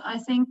problems. I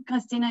think,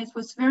 Christina, it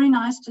was very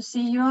nice to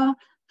see your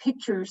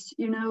pictures,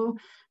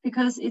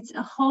 because it's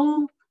a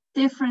whole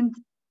different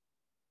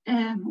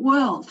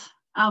world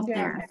out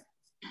there.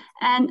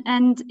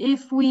 And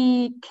if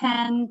we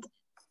can,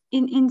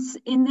 in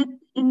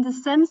the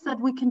sense that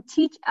we can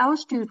teach our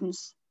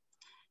students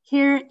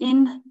here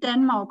in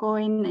Denmark or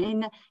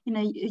in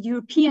a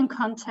European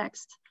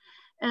context,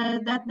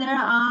 that there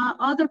are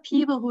other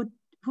people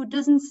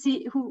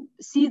who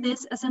see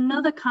this as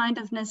another kind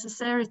of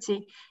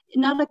necessity,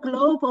 not a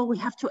global. We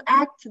have to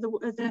act,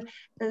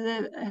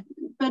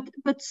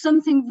 but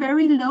something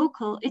very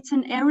local. It's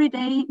an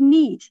everyday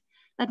need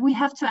that we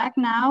have to act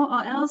now,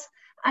 or else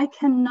I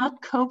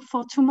cannot cope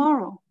for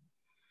tomorrow.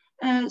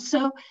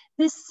 So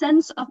this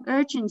sense of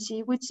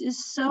urgency, which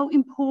is so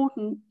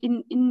important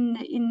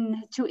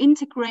to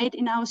integrate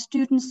in our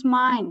students'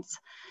 minds,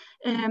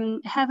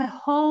 have a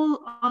whole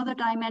other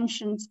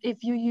dimensions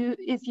if you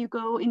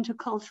go into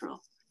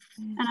cultural.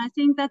 And I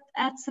think that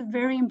adds a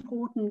very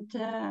important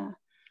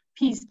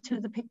piece to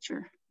the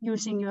picture,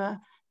 using your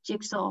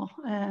jigsaw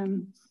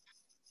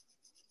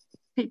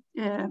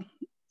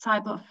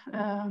type of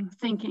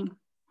thinking.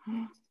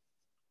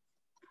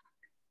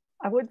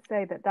 I would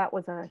say that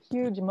was a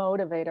huge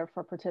motivator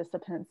for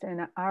participants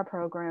in our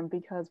program,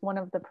 because one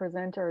of the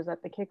presenters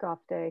at the kickoff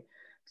day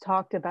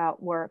talked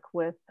about work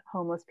with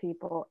homeless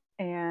people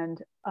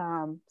and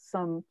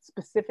some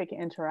specific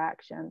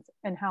interactions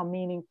and how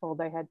meaningful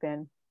they had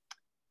been.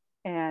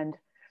 And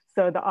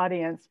So the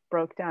audience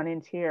broke down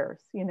in tears.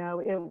 You know,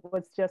 it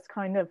was just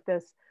kind of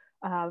this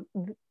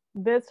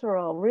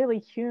visceral, really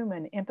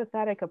human,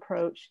 empathetic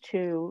approach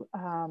to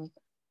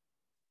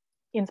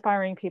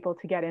inspiring people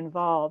to get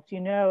involved.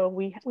 You know,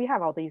 we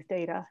have all these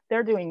data.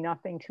 They're doing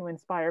nothing to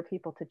inspire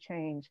people to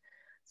change.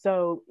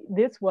 So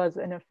this was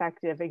an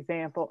effective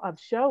example of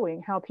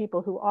showing how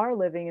people who are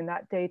living in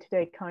that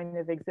day-to-day kind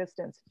of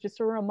existence, just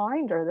a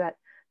reminder that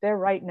they're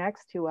right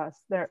next to us.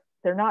 They're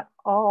not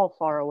all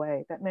far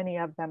away, that many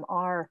of them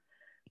are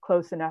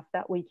close enough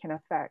that we can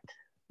affect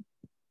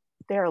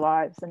their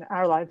lives and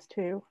our lives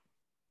too.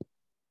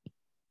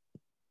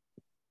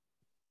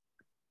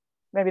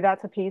 Maybe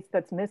that's a piece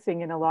that's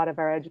missing in a lot of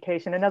our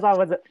education. And as I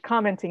was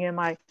commenting in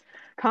my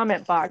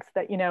comment box,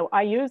 that, you know,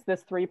 I use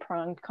this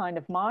three-pronged kind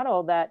of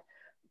model that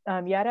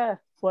Jette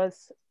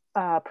was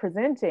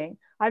presenting.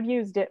 I've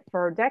used it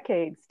for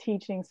decades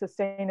teaching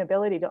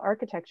sustainability to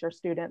architecture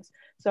students.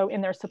 So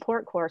in their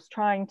support course,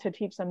 trying to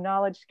teach them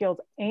knowledge, skills,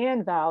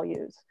 and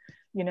values,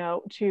 you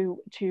know, to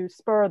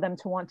spur them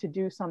to want to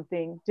do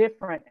something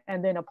different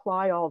and then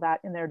apply all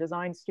that in their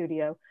design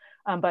studio.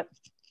 But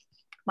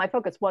my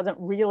focus wasn't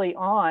really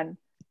on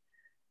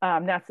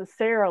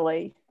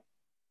necessarily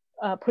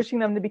pushing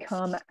them to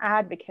become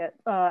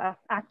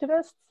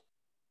activists.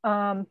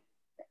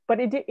 But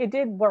it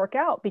did work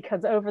out,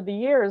 because over the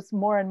years,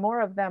 more and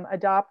more of them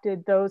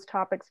adopted those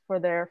topics for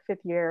their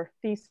fifth year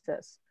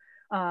thesis,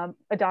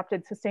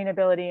 adopted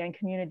sustainability and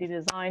community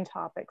design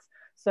topics.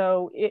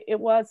 So it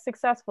was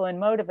successful in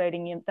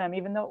motivating them,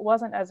 even though it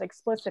wasn't as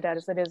explicit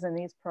as it is in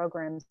these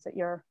programs that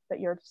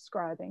you're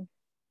describing,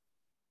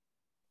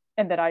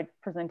 and that I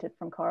presented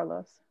from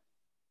Carlos.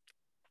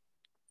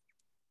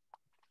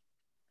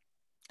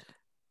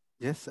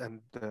 Yes, and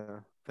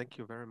thank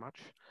you very much.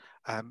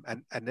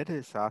 And Annette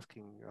is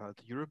asking,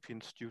 the European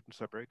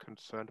students are very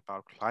concerned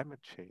about climate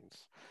change.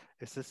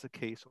 Is this the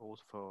case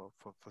also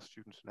for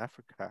students in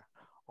Africa,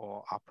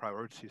 or are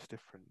priorities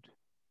different?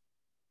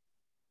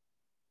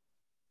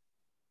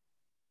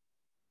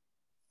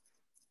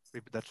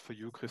 Maybe that's for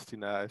you,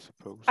 Christina, I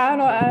suppose. I don't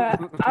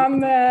know.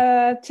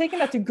 I'm taking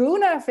that to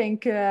Guna, I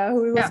think,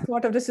 who was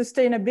part of the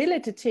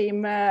sustainability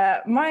team.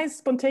 My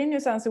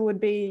spontaneous answer would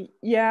be,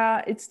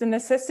 yeah, it's the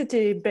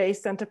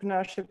necessity-based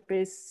entrepreneurship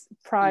is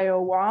prior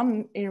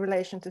one in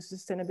relation to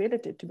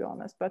sustainability, to be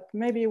honest. But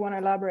maybe you want to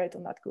elaborate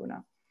on that,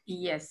 Guna.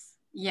 Yes,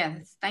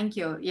 thank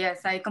you.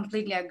 Yes, I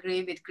completely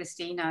agree with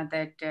Christina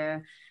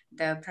that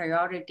the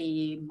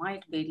priority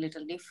might be a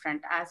little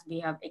different, as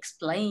we have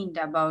explained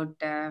about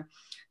the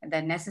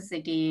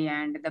necessity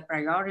and the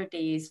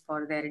priorities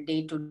for their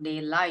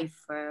day-to-day life,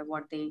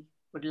 what they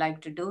would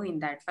like to do in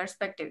that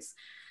perspectives.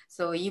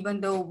 So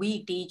even though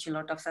we teach a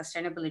lot of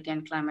sustainability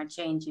and climate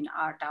change in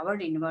our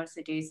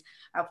universities,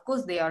 of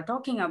course, they are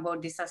talking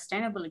about the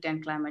sustainability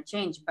and climate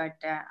change,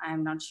 but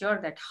I'm not sure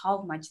that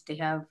how much they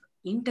have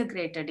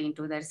integrated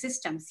into their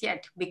systems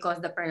yet, because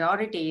the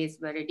priority is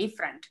very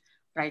different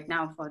right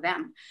now for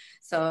them.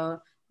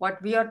 So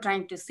what we are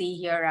trying to see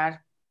here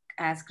are,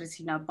 as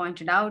Christina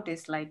pointed out,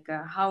 is like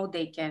how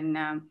they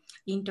can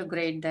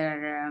integrate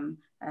their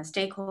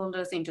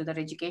stakeholders into their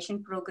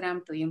education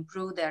program to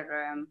improve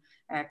their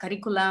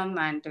curriculum,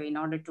 and in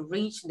order to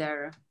reach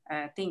their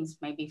things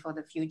maybe for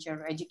the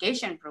future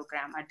education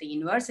program at the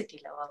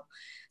university level.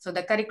 So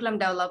the curriculum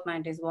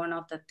development is one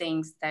of the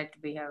things that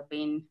we have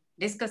been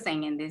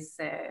discussing in this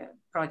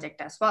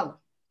project as well.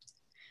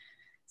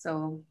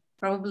 So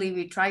probably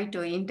we try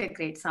to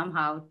integrate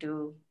somehow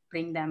to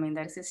bring them in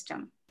their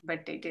system,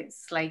 but it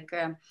is like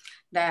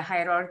the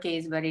hierarchy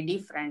is very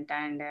different,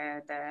 and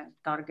the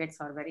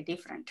targets are very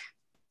different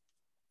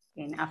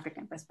in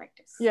African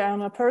perspectives. Yeah,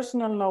 on a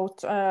personal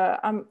note,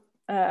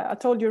 I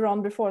told you,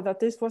 Ron, before that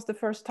this was the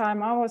first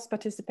time I was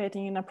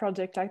participating in a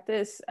project like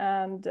this,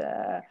 and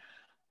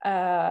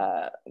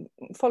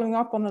following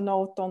up on the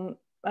note on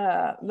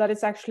that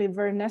it's actually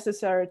very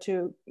necessary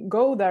to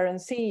go there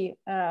and see.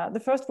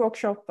 The first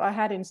workshop I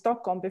had in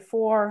Stockholm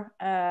before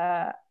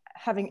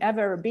having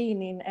ever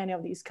been in any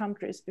of these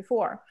countries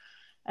before.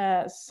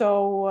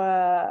 So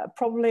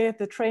probably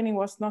the training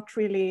was not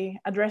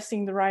really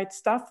addressing the right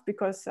stuff,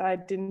 because I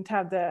didn't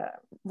have the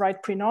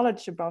right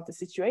pre-knowledge about the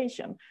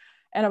situation.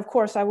 And of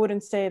course, I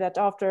wouldn't say that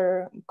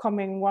after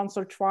coming once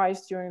or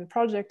twice during the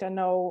project, I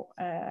know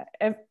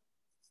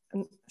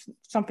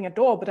something at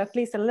all, but at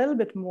least a little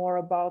bit more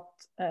about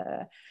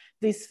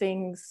these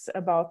things,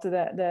 about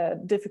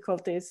the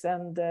difficulties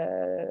and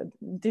the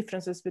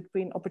differences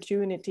between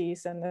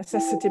opportunities and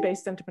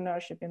necessity-based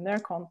entrepreneurship in their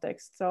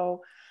context.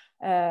 So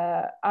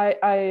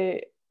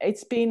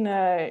it's been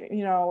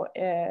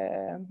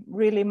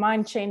really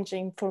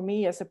mind-changing for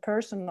me as a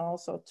person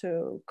also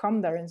to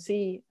come there and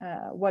see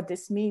what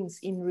this means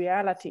in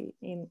reality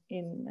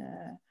in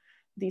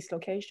these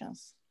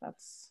locations.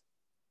 That's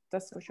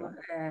that's for sure.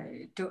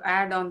 To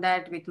add on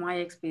that, with my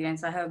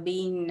experience, I have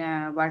been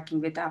working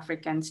with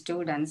African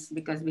students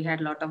because we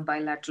had a lot of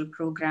bilateral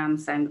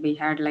programs, and we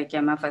had like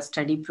MFA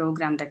study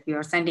program that we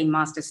are sending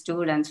master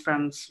students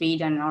from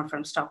Sweden or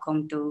from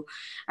Stockholm to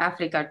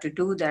Africa to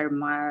do their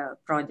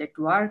project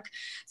work.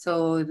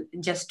 So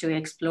just to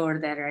explore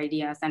their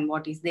ideas and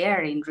what is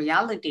there in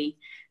reality.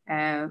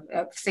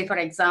 Say, for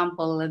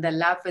example, the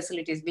lab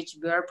facilities which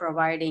we are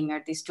providing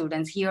at the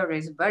students here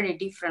is very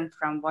different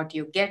from what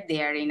you get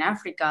there in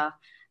Africa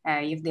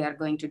if they are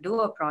going to do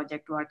a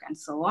project work and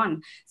so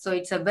on. So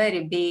it's a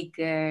very big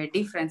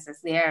differences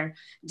there.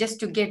 Just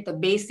to get the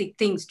basic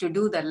things to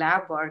do the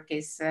lab work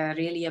is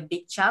really a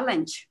big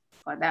challenge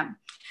for them.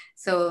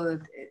 So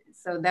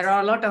there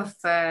are a lot of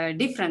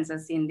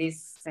differences in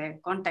this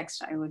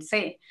context, I would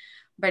say.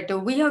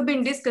 But we have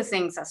been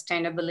discussing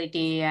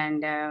sustainability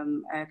and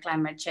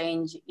climate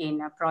change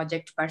in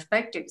project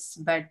perspectives,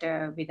 but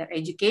with the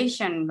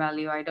education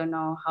value, I don't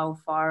know how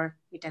far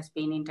it has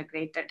been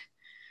integrated.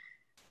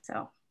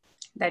 So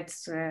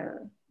that's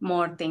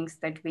more things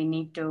that we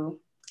need to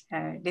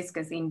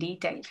discuss in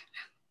detail.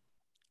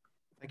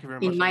 Thank you very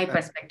much. In my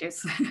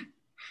perspectives.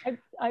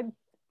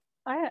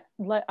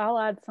 I'll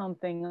add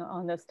something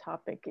on this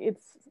topic.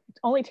 It's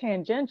only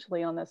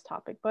tangentially on this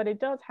topic, but it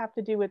does have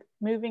to do with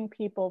moving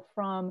people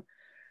from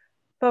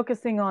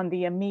focusing on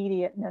the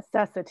immediate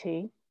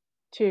necessity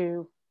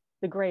to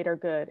the greater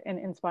good and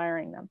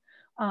inspiring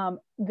them.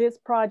 This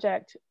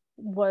project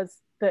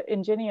the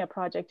Ingenia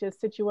project is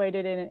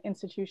situated in an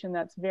institution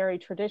that's very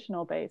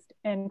traditional based.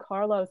 And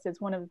Carlos is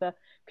one of the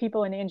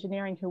people in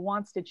engineering who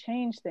wants to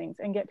change things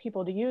and get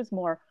people to use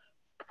more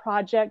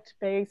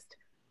project-based,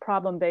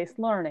 problem-based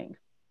learning.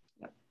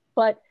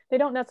 But they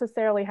don't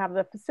necessarily have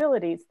the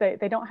facilities.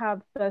 They don't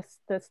have the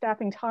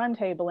staffing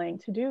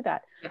timetabling to do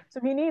that. So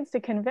he needs to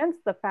convince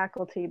the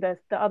faculty, the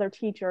other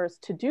teachers,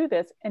 to do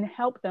this and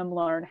help them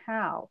learn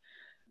how.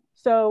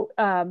 So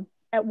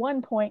at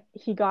one point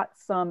he got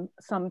some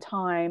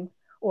time,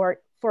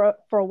 or for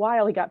a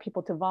while he got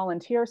people to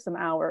volunteer some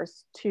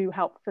hours to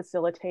help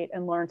facilitate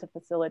and learn to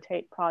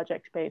facilitate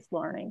project-based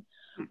learning.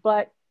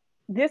 But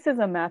this is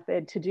a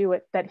method to do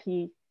it that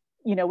he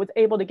was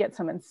able to get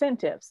some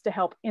incentives to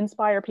help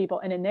inspire people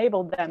and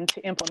enable them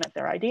to implement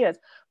their ideas.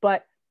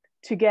 But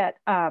to get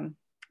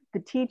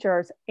the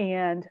teachers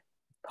and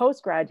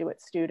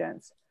postgraduate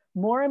students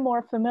more and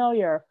more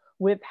familiar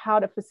with how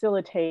to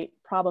facilitate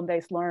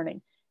problem-based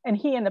learning. And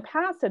he in the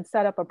past had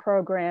set up a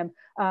program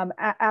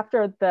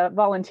after the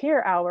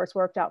volunteer hours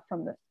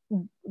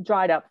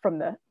dried up from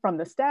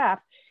the staff.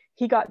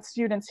 He got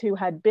students who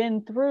had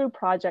been through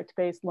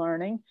project-based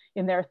learning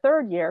in their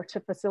third year to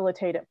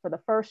facilitate it for the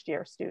first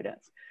year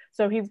students.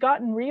 So he's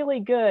gotten really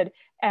good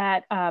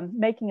at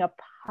making a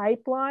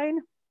pipeline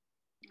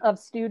of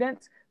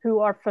students who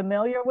are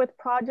familiar with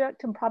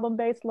project and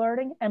problem-based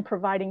learning and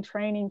providing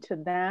training to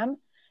them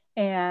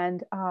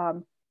and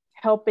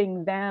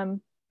helping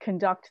them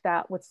conduct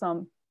that with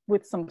some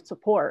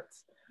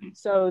supports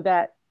so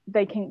that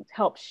they can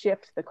help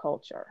shift the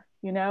culture,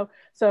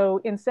 So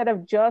instead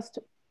of just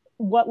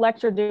what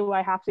lecture do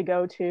I have to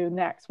go to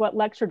next? What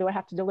lecture do I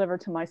have to deliver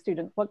to my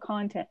students? What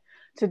content?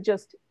 To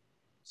just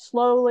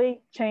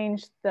slowly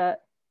change the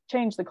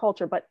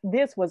culture. But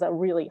this was a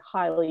really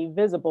highly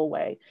visible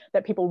way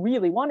that people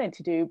really wanted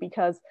to do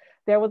because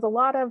there was a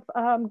lot of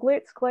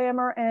glitz,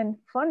 glamour, and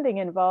funding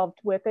involved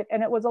with it.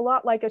 And it was a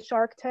lot like a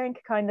Shark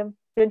Tank kind of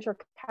venture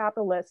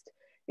capitalist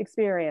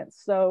experience.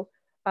 So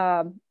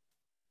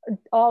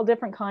all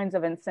different kinds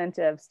of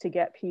incentives to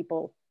get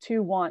people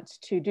to want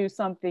to do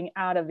something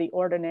out of the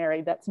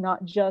ordinary that's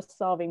not just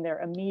solving their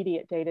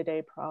immediate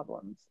day-to-day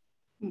problems.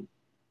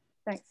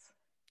 Thanks.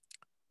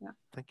 Yeah.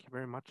 Thank you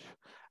very much.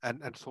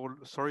 And so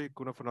sorry,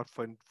 Gunnar,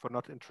 for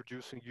not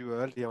introducing you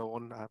earlier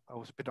on. I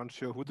was a bit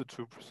unsure who the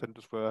two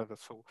presenters were,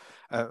 so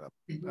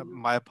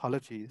my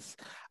apologies.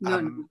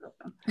 One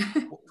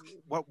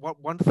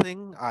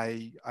thing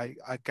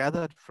I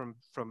gathered from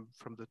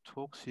the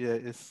talks here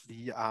is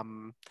the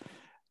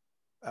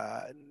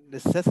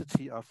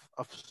necessity of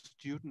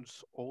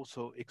students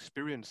also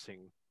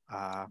experiencing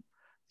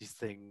these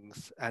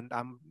things. And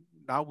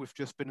now we've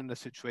just been in a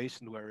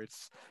situation where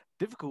it's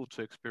difficult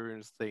to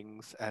experience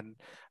things, and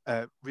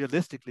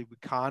realistically we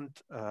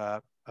can't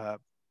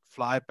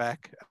fly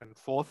back and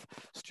forth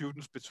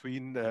students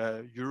between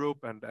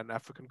Europe and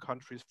African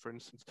countries, for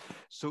instance.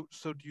 So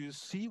do you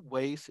see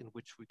ways in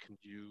which we can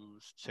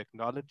use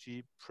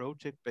technology,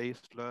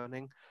 project-based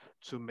learning,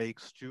 to make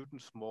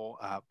students more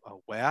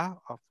aware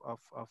of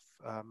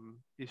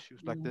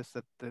issues like this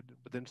that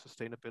within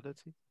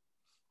sustainability?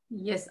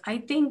 Yes, I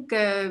think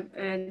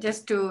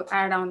just to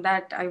add on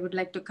that, I would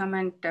like to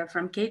comment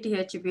from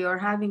KTH. We are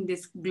having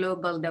this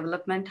Global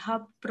Development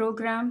Hub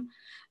program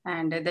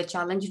and the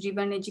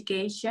challenge-driven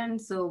education.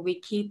 So we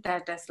keep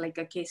that as like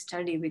a case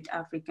study with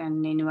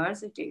African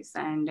universities,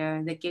 and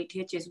the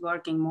KTH is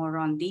working more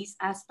on these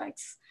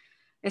aspects,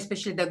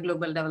 especially the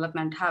Global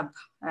Development Hub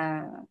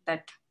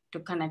that to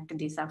connect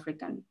these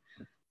African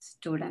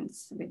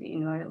students with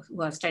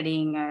who are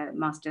studying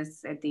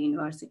masters at the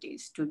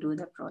universities to do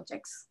the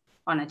projects.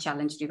 on a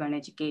challenge-driven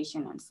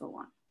education and so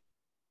on.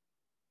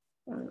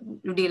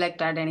 Would you like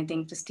to add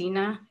anything,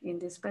 Christina, in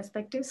these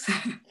perspectives?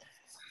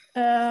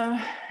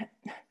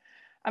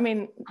 I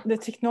mean, the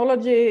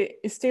technology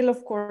is still,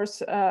 of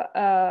course,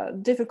 a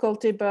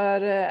difficulty,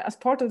 but as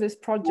part of this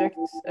project,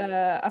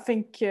 I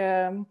think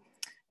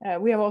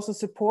we have also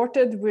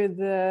supported with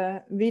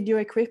video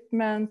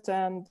equipment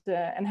and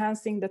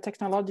enhancing the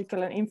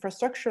technological and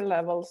infrastructure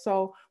level.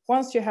 So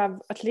once you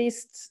have at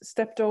least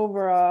stepped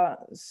over a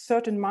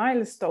certain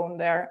milestone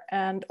there,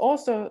 and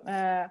also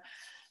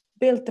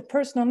built the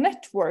personal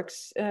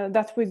networks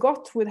that we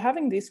got with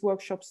having these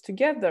workshops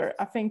together,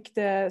 I think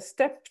the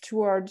step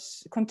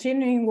towards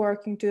continuing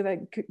working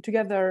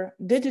together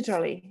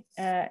digitally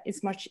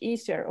is much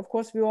easier. Of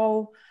course, we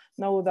all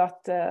know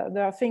that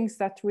there are things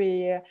that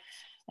we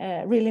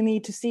really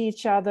need to see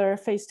each other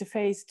face to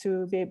face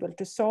to be able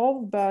to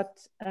solve.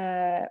 But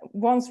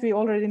once we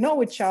already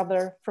know each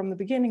other from the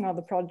beginning of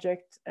the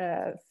project,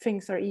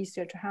 things are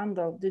easier to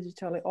handle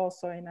digitally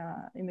also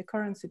in the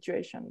current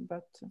situation.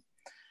 But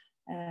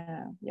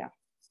yeah,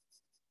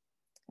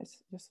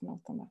 it's just a note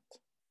on that.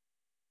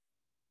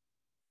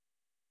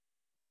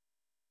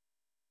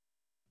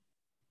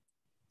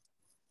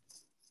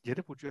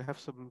 Jette, would you have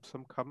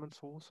some comments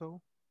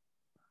also?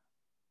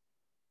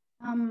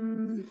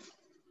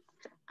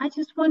 I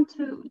just want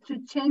to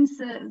change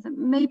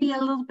maybe a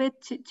little bit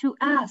to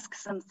ask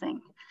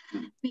something,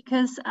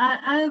 because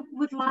I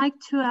would like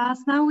to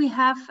ask, now we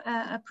have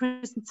a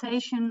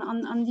presentation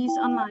on these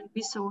online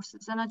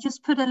resources, and I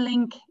just put a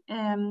link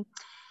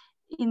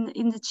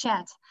in the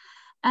chat.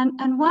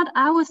 And what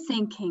I was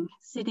thinking,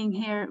 sitting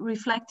here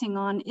reflecting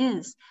on,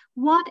 is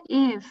what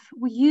if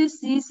we use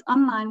these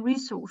online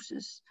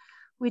resources,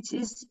 which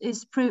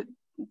is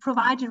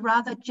provided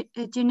rather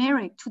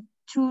generic,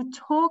 to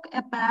talk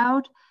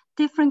about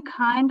different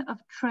kind of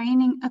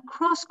training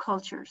across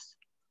cultures.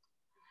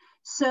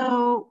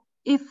 So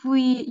if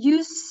we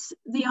use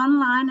the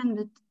online and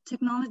the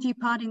technology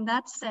part in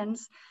that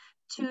sense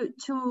to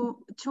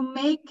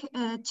make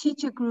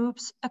teacher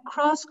groups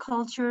across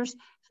cultures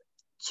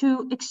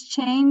to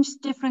exchange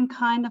different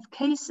kind of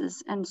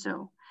cases, and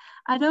so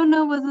I don't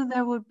know whether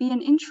there would be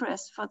an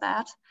interest for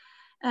that.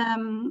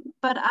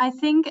 But I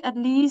think at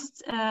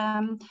least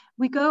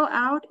we go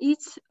out,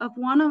 each of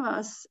one of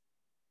us,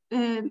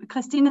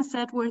 Christina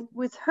said,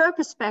 with her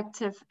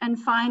perspective, and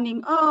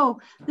finding, oh,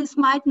 this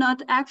might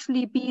not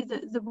actually be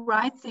the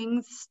right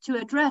things to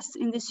address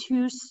in this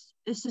huge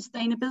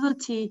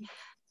sustainability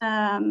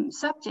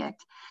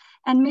subject.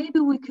 And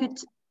maybe we could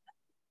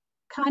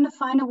kind of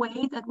find a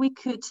way that we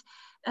could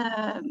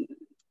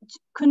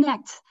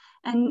connect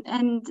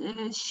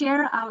and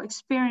share our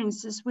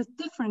experiences with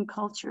different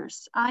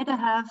cultures. Ida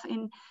have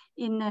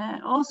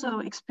also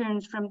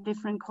experience from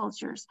different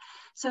cultures.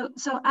 So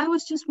I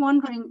was just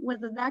wondering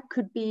whether that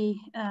could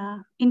be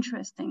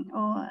interesting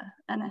or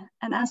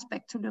an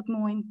aspect to look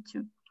more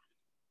into.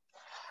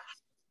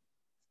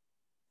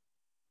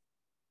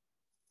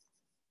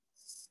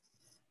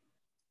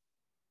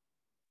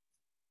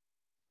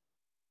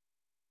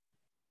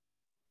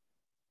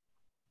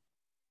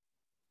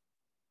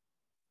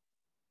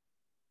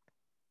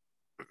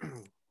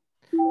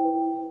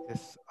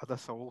 Yes,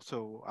 others are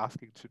also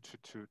asking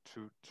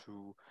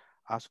to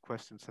ask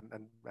questions,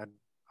 and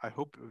I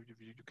hope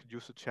you can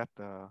use the chat,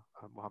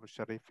 Mohammed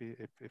Sharifi,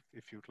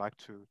 if you'd like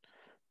to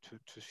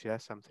share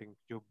something.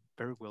 You're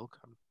very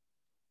welcome.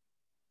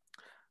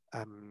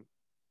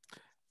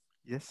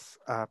 Yes,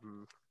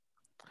 and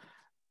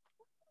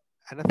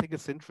I think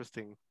it's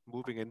interesting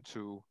moving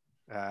into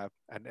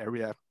an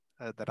area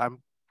that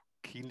I'm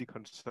keenly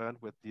concerned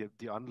with,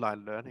 the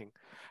online learning,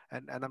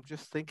 and I'm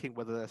just thinking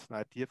whether there's an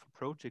idea for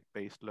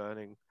project-based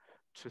learning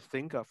to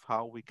think of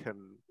how we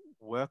can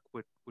work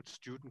with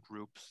student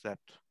groups that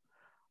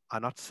are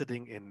not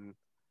sitting in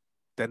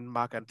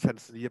Denmark and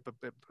Tanzania,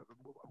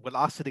 but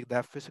are sitting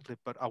there physically,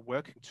 but are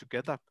working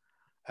together.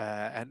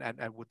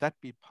 And would that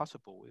be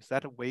possible? Is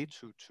that a way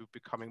to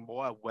becoming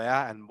more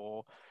aware and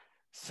more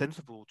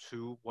sensible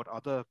to what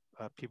other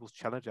people's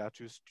challenges are?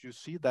 Do you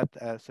see that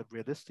as a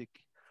realistic,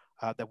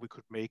 that we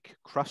could make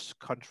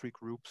cross-country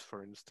groups,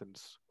 for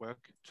instance, work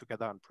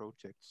together on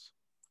projects?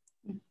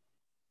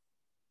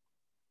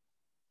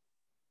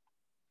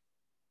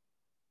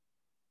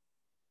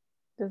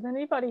 Does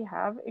anybody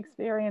have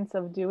experience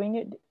of doing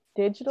it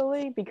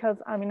digitally? Because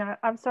I mean,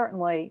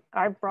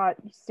 I've brought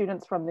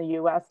students from the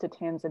US to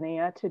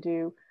Tanzania to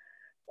do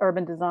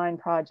urban design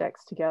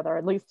projects together,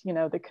 at least, you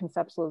know, the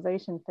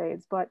conceptualization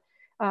phase. But,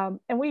 and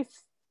we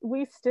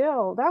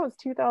still, that was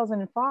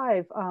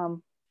 2005,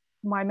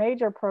 my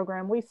major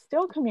program, we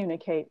still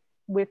communicate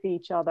with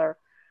each other,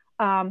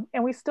 and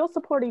we still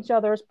support each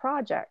other's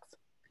projects.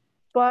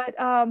 But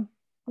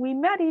we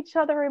met each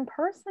other in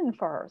person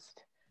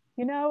first,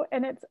 you know,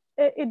 and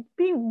it'd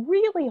be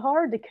really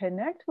hard to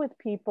connect with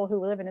people who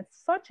live in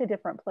such a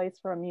different place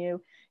from you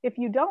if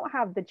you don't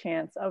have the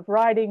chance of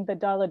riding the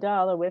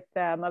dala with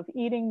them, of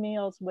eating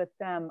meals with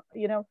them,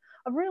 you know,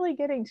 of really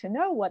getting to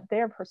know what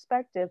their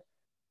perspective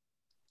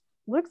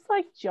looks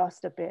like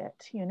just a bit,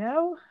 you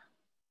know.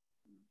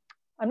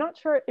 I'm not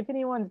sure if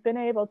anyone's been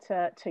able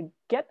to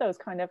get those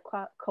kind of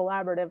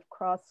collaborative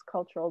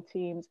cross-cultural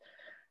teams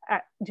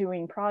at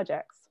doing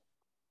projects.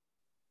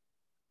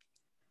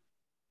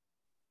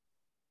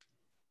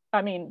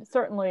 I mean,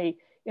 certainly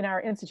in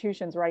our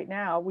institutions right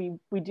now, we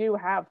do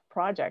have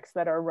projects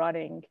that are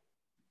running,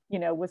 you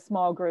know, with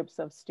small groups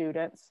of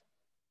students.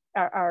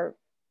 Our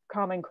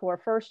Common Core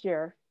first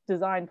year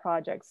design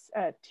projects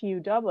at TU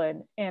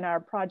Dublin and our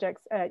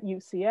projects at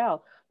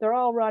UCL, they're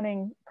all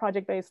running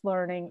project-based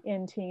learning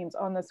in teams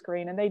on the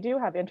screen, and they do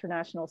have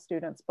international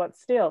students, but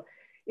still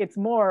it's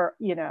more,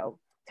 you know,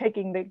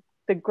 taking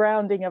the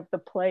grounding of the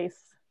place,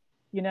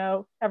 you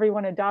know,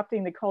 everyone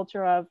adopting the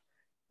culture of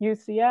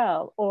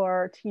UCL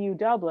or TU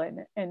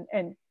Dublin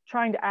and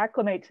trying to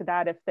acclimate to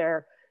that if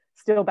they're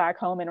still back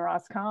home in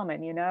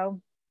Roscommon, you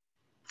know,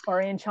 or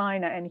in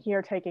China and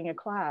here taking a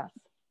class.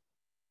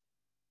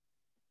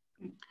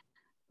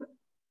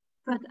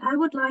 But I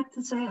would like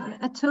to say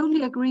I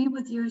totally agree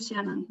with you,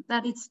 Shannon,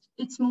 that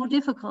it's more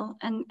difficult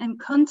and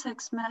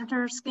context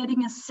matters.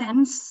 Getting a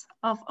sense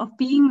of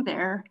being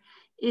there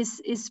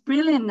is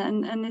brilliant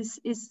and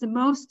is the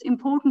most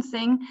important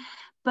thing.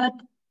 But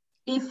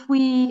if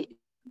we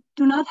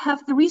do not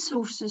have the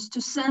resources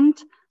to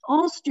send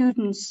all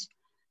students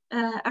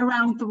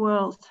around the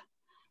world,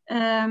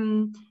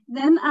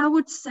 then I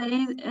would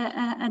say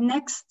a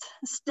next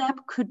step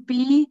could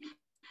be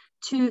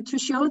to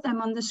show them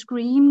on the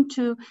screen.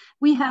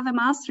 We have a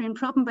master in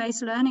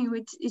problem-based learning,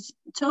 which is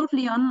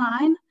totally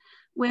online,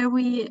 where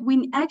we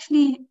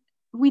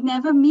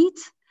never meet,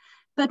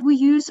 but we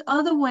use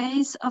other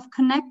ways of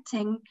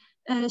connecting,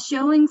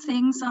 showing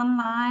things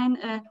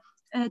online,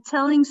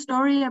 telling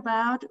story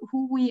about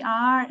who we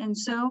are,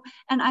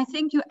 and I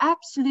think you're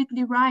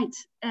absolutely right.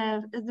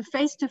 The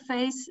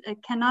face-to-face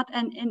cannot,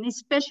 and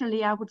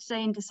especially I would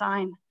say in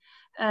design,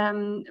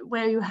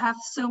 where you have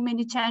so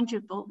many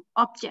tangible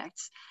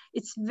objects,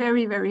 it's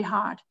very, very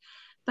hard.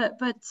 But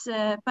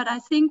I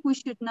think we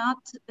should not.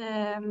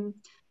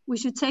 We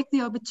should take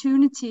the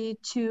opportunity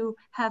to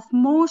have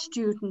more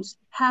students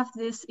have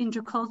this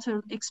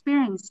intercultural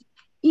experience,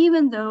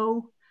 even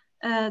though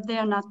they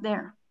are not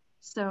there.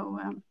 So.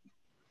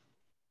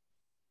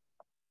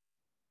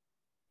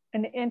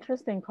 An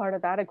interesting part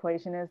of that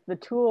equation is the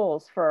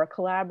tools for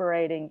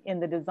collaborating in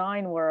the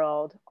design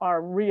world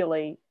are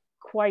really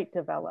quite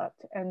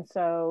developed. And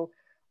so,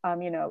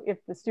 you know,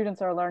 if the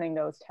students are learning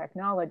those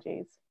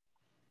technologies,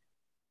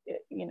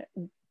 you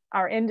know,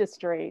 our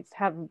industries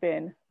have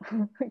been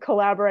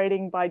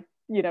collaborating by,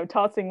 you know,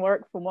 tossing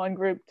work from one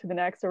group to the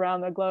next around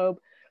the globe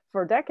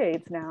for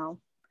decades now.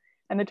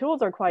 And the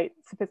tools are quite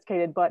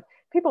sophisticated, but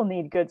people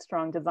need good,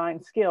 strong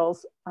design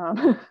skills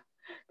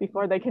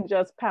before they can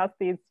just pass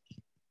these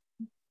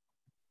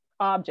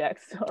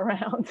objects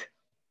around.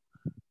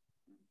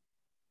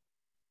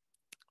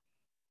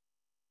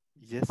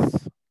 Yes,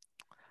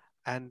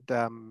 and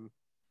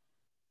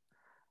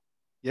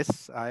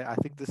yes, I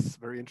think this is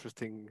very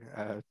interesting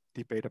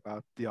debate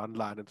about the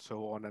online and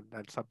so on,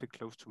 and something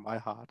close to my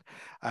heart.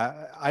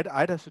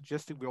 I'd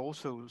suggesting we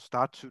also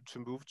start to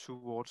move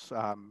towards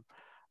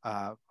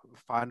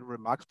final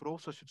remarks, but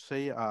also I should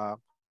say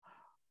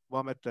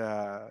Mohammed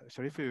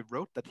Sharifi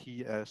wrote that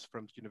he is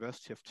from the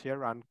University of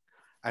Tehran,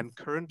 and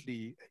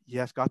currently he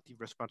has got the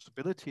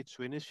responsibility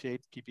to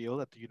initiate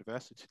PBL at the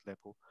university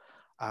level.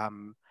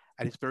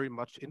 And he's very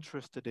much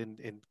interested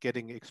in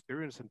getting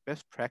experience and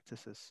best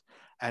practices.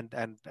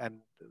 And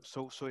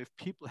so if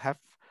people have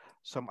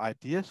some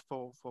ideas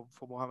for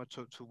Mohammed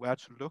to where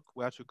to look,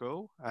 where to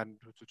go, and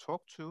to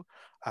talk to,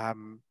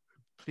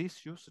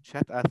 please use the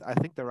chat. I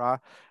think there are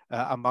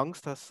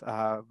amongst us,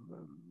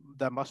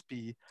 there must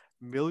be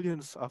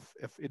millions of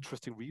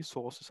interesting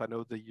resources. I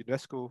know the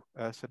UNESCO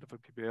Center for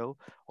PBL,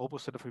 Obo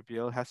Center for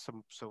PBL has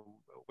some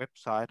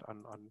website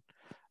on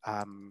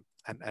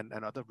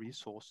and other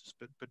resources.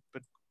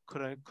 But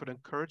could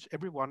encourage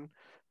everyone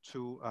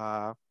to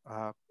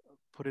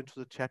put into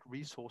the chat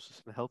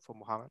resources and help for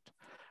Mohammed.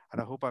 And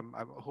I'm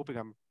hoping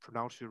I'm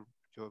pronouncing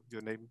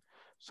your name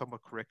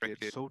somewhat correctly.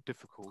 It's so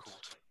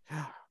difficult.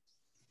 Yeah.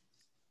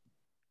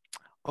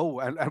 Oh,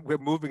 and we're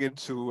moving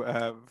into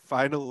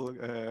final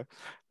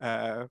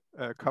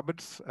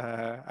comments.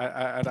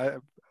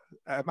 Am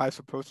I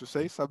supposed to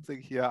say something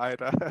here,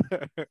 Ida?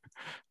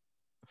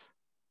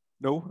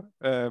 No.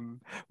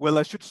 Well,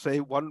 I should say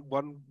one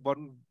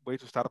way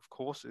to start, of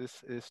course,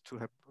 is to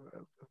have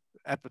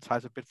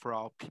advertise a bit for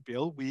our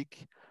PBL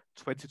week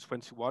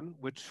 2021,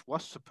 which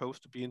was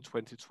supposed to be in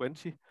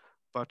 2020,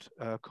 but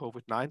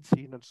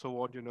COVID-19 and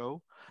so on, you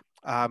know.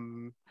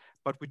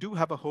 But we do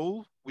have a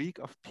whole week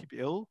of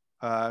PBL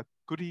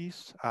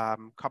goodies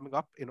coming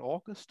up in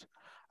August.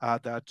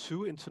 There are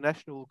two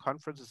international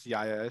conferences, the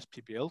IIS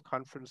PBL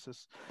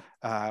conferences,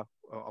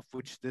 of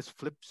which this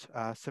flipped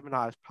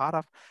seminar is part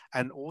of,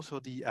 and also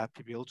the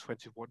PBL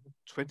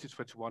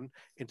 2021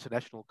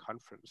 International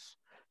Conference.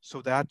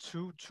 So there are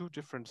two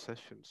different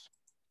sessions.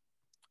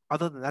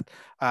 Other than that,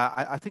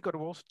 I think I'd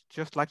also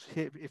just like to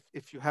hear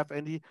if you have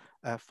any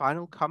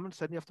final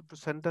comments, any of the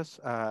presenters,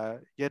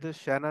 Jette,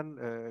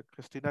 Shannon,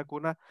 Christina,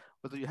 Gunnar,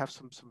 whether you have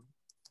some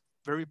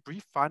very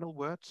brief final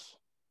words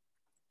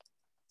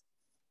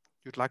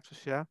you'd like to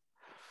share?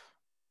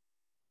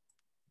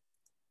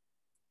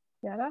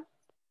 Yara?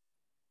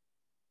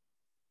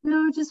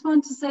 No, just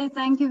want to say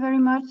thank you very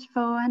much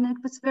and it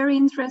was very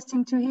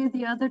interesting to hear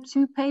the other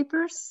two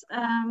papers.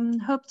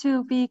 Hope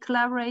to be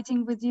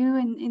collaborating with you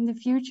in the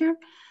future.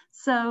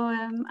 So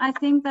I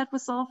think that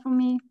was all for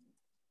me.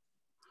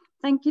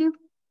 Thank you.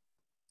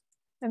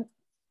 And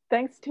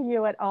thanks to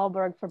you at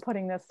Aalborg for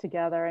putting this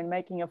together and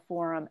making a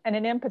forum and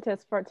an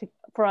impetus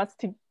for us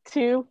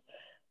to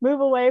move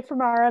away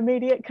from our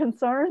immediate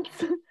concerns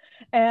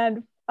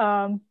and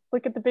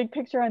look at the big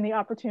picture and the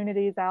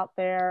opportunities out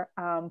there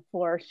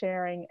for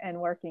sharing and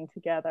working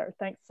together.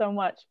 Thanks so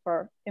much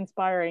for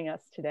inspiring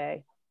us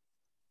today.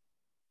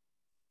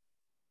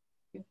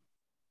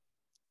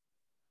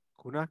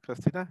 Gunnar,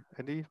 Christina,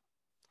 any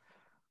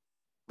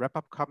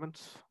wrap-up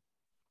comments?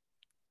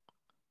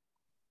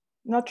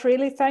 Not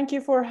really. Thank you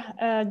for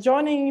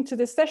joining into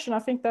this session. I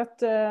think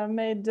that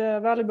made a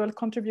valuable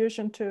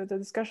contribution to the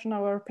discussion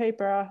of our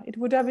paper. It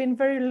would have been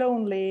very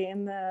lonely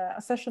in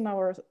a session of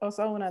our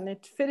own, and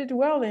it fitted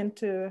well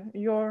into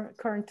your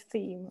current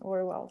theme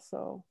very well.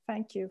 So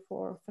thank you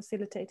for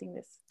facilitating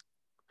this.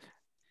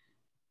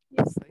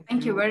 Yes,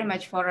 thank you very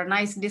much for a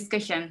nice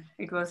discussion.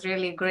 It was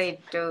really great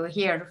to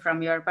hear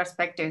from your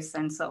perspectives,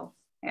 and so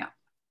yeah.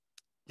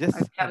 Yes,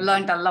 I have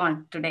learned a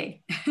lot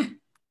today.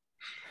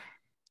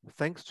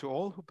 Thanks to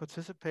all who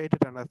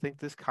participated, and I think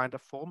this kind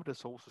of format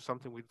is also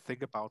something we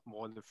think about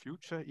more in the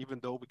future. Even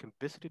though we can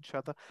visit each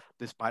other,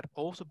 this might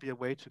also be a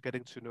way to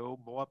getting to know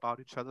more about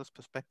each other's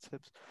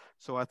perspectives.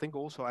 So I think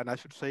also, and I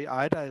should say,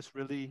 Ida is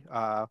really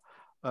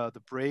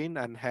the brain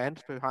and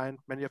hand behind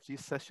many of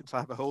these sessions. I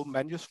have a whole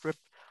manuscript.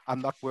 I'm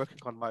not working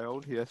on my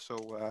own here, so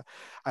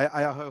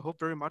I hope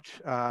very much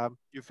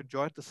you've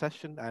enjoyed the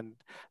session, and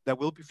there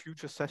will be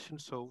future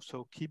sessions.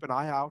 So keep an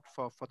eye out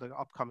for the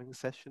upcoming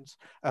sessions.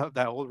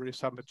 There are already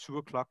some at 2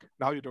 o'clock.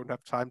 Now you don't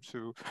have time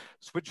to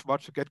switch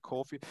watch or get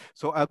coffee.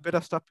 So I'll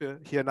better stop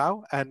here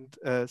now and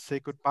say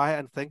goodbye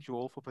and thank you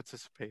all for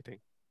participating.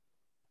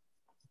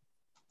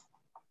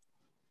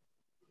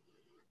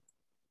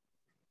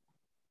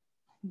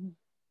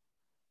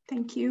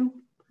 Thank you.